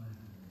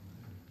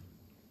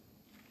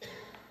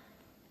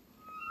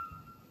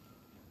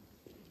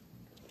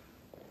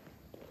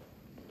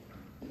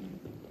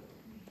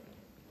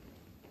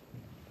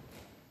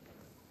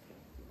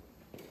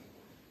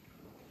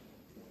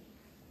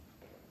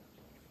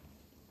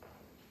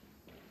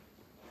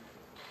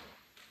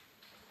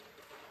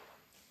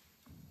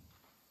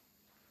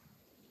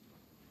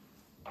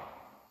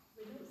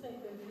 We don't think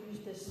we've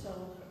used this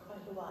song for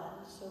quite a while,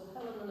 so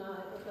Helen and I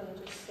are going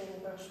to just sing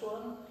verse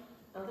 1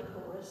 and the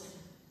chorus,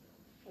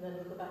 and then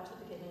we'll go back to the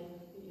beginning.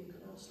 You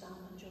can all stand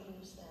and join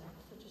us there,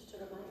 so just to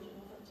remind you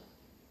of it.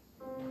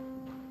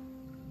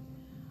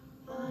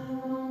 I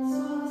once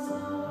was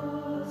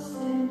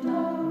lost in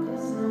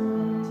darkest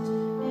night,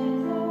 yet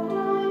thought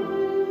I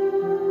knew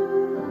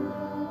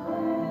the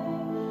way.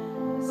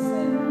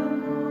 Sin and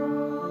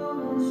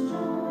promise,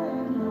 joy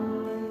and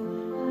life,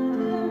 and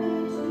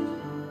images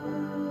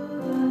good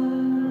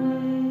and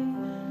brave.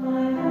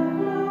 I have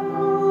no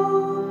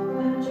hope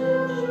when you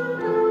should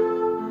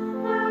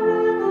come. I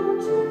rebel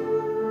to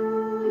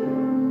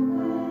your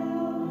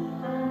will,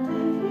 and if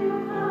you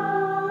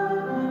have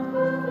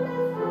not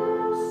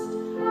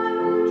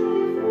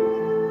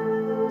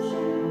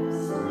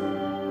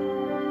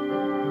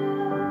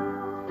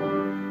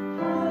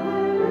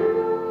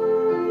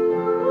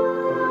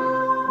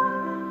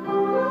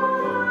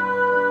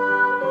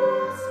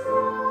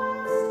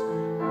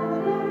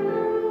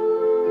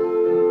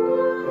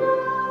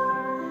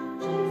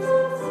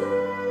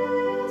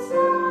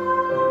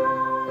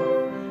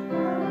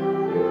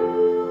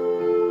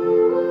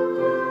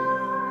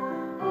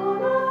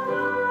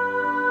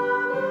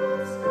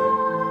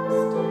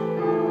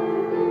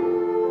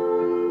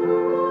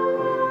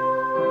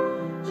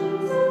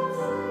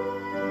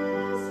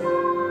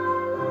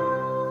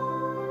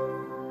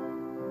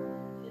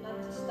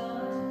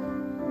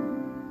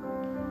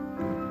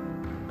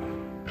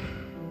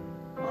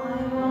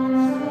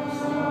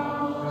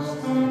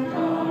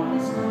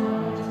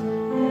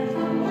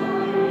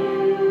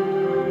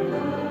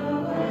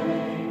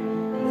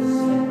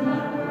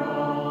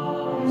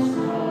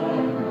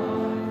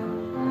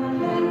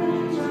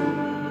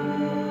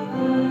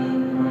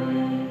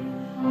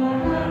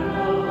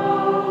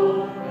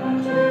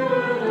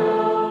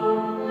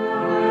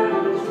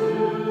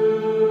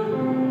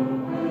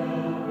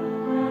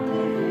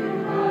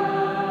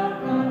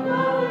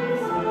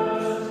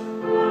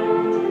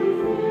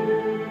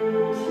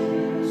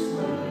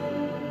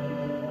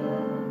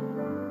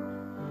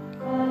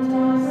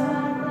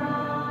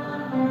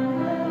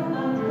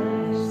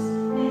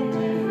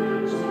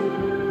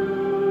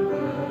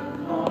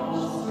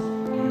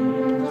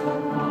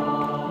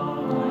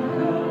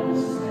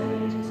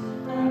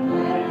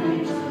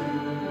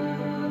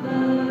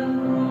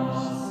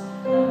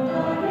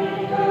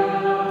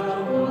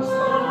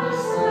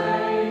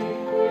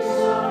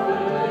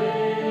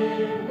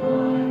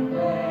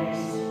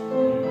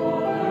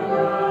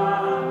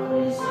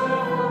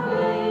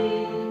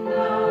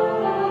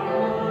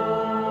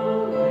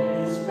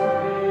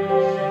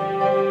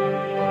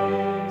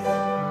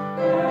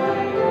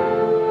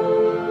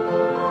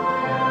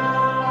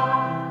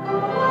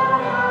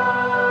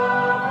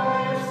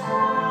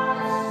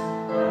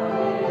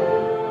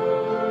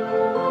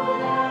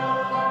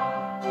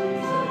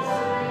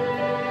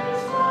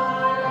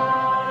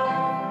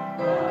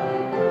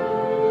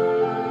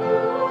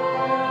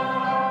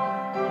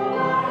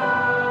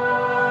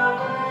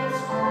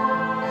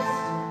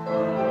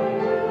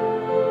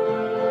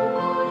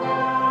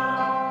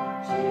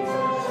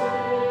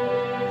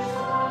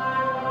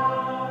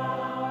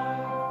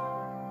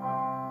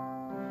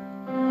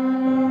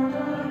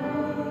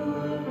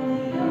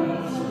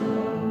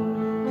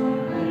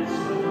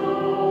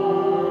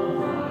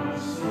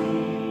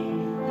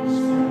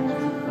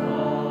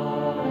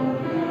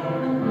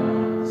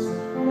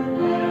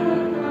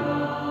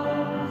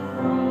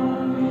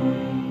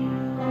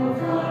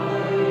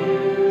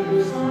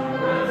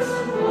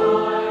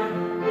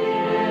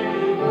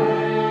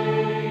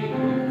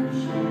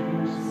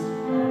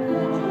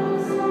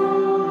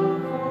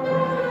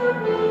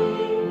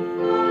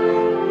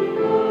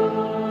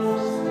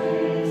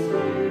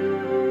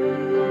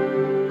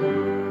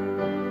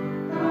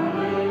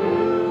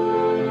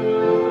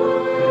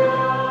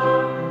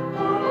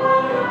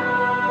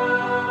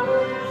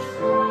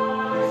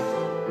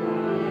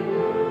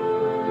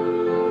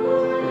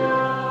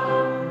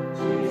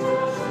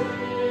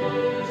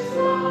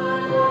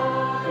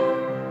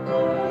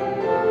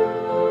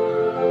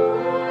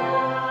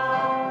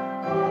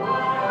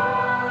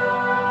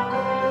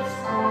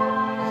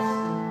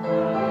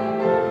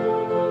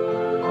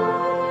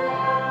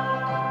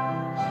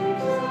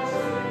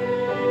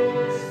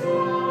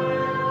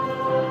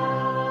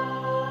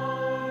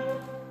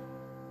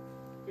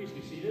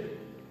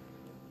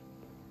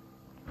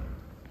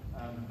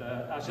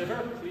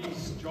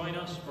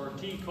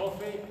tea,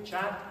 coffee, a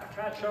chat, a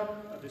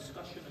catch-up, a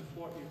discussion of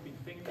what you've been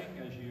thinking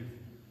as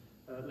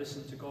you've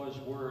listened to God's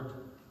Word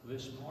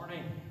this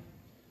morning.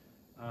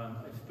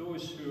 If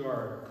those who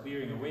are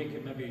clearing away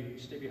can maybe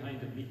stay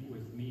behind and meet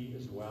with me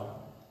as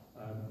well.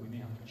 We may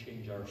have to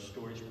change our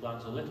storage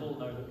plans a little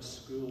now that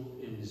school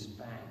is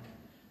back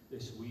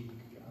this week.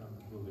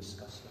 We'll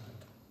discuss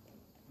that.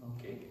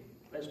 Okay,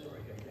 let's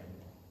pray again.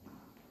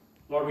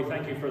 Lord, we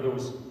thank you for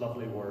those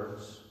lovely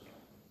words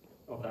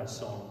of that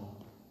song.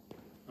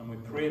 And we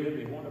pray that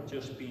they won't have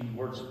just been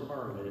words from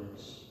our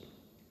lips,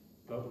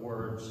 but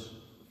words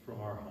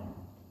from our heart.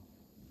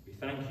 We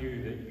thank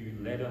you that you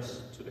led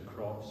us to the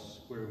cross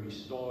where we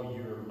saw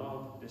your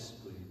love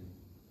displayed.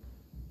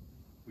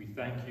 We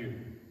thank you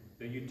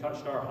that you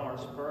touched our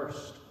hearts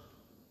first,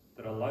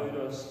 that allowed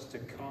us to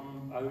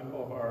come out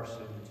of our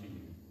sin to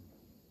you.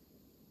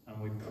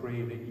 And we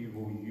pray that you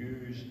will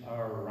use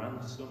our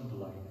ransomed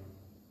life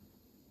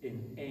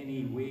in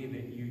any way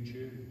that you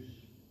choose,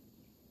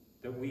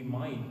 that we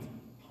might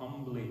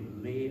humbly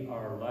lay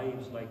our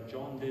lives like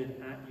John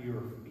did at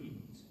your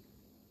feet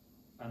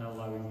and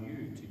allow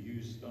you to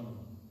use them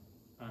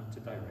and to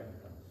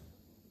direct them.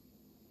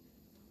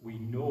 We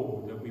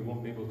know that we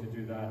won't be able to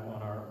do that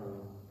on our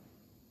own.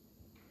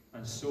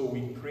 And so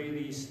we pray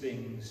these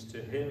things to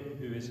him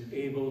who is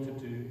able to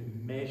do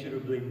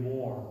immeasurably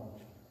more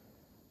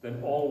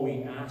than all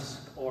we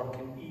ask or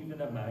can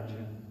even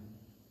imagine,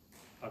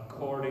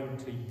 according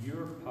to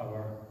your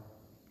power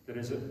that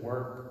is at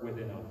work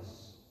within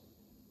us.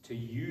 To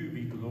you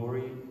be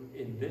glory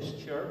in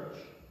this church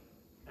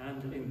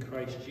and in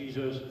Christ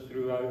Jesus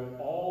throughout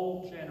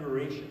all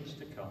generations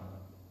to come,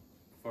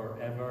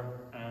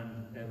 forever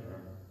and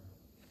ever.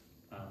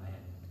 Amen.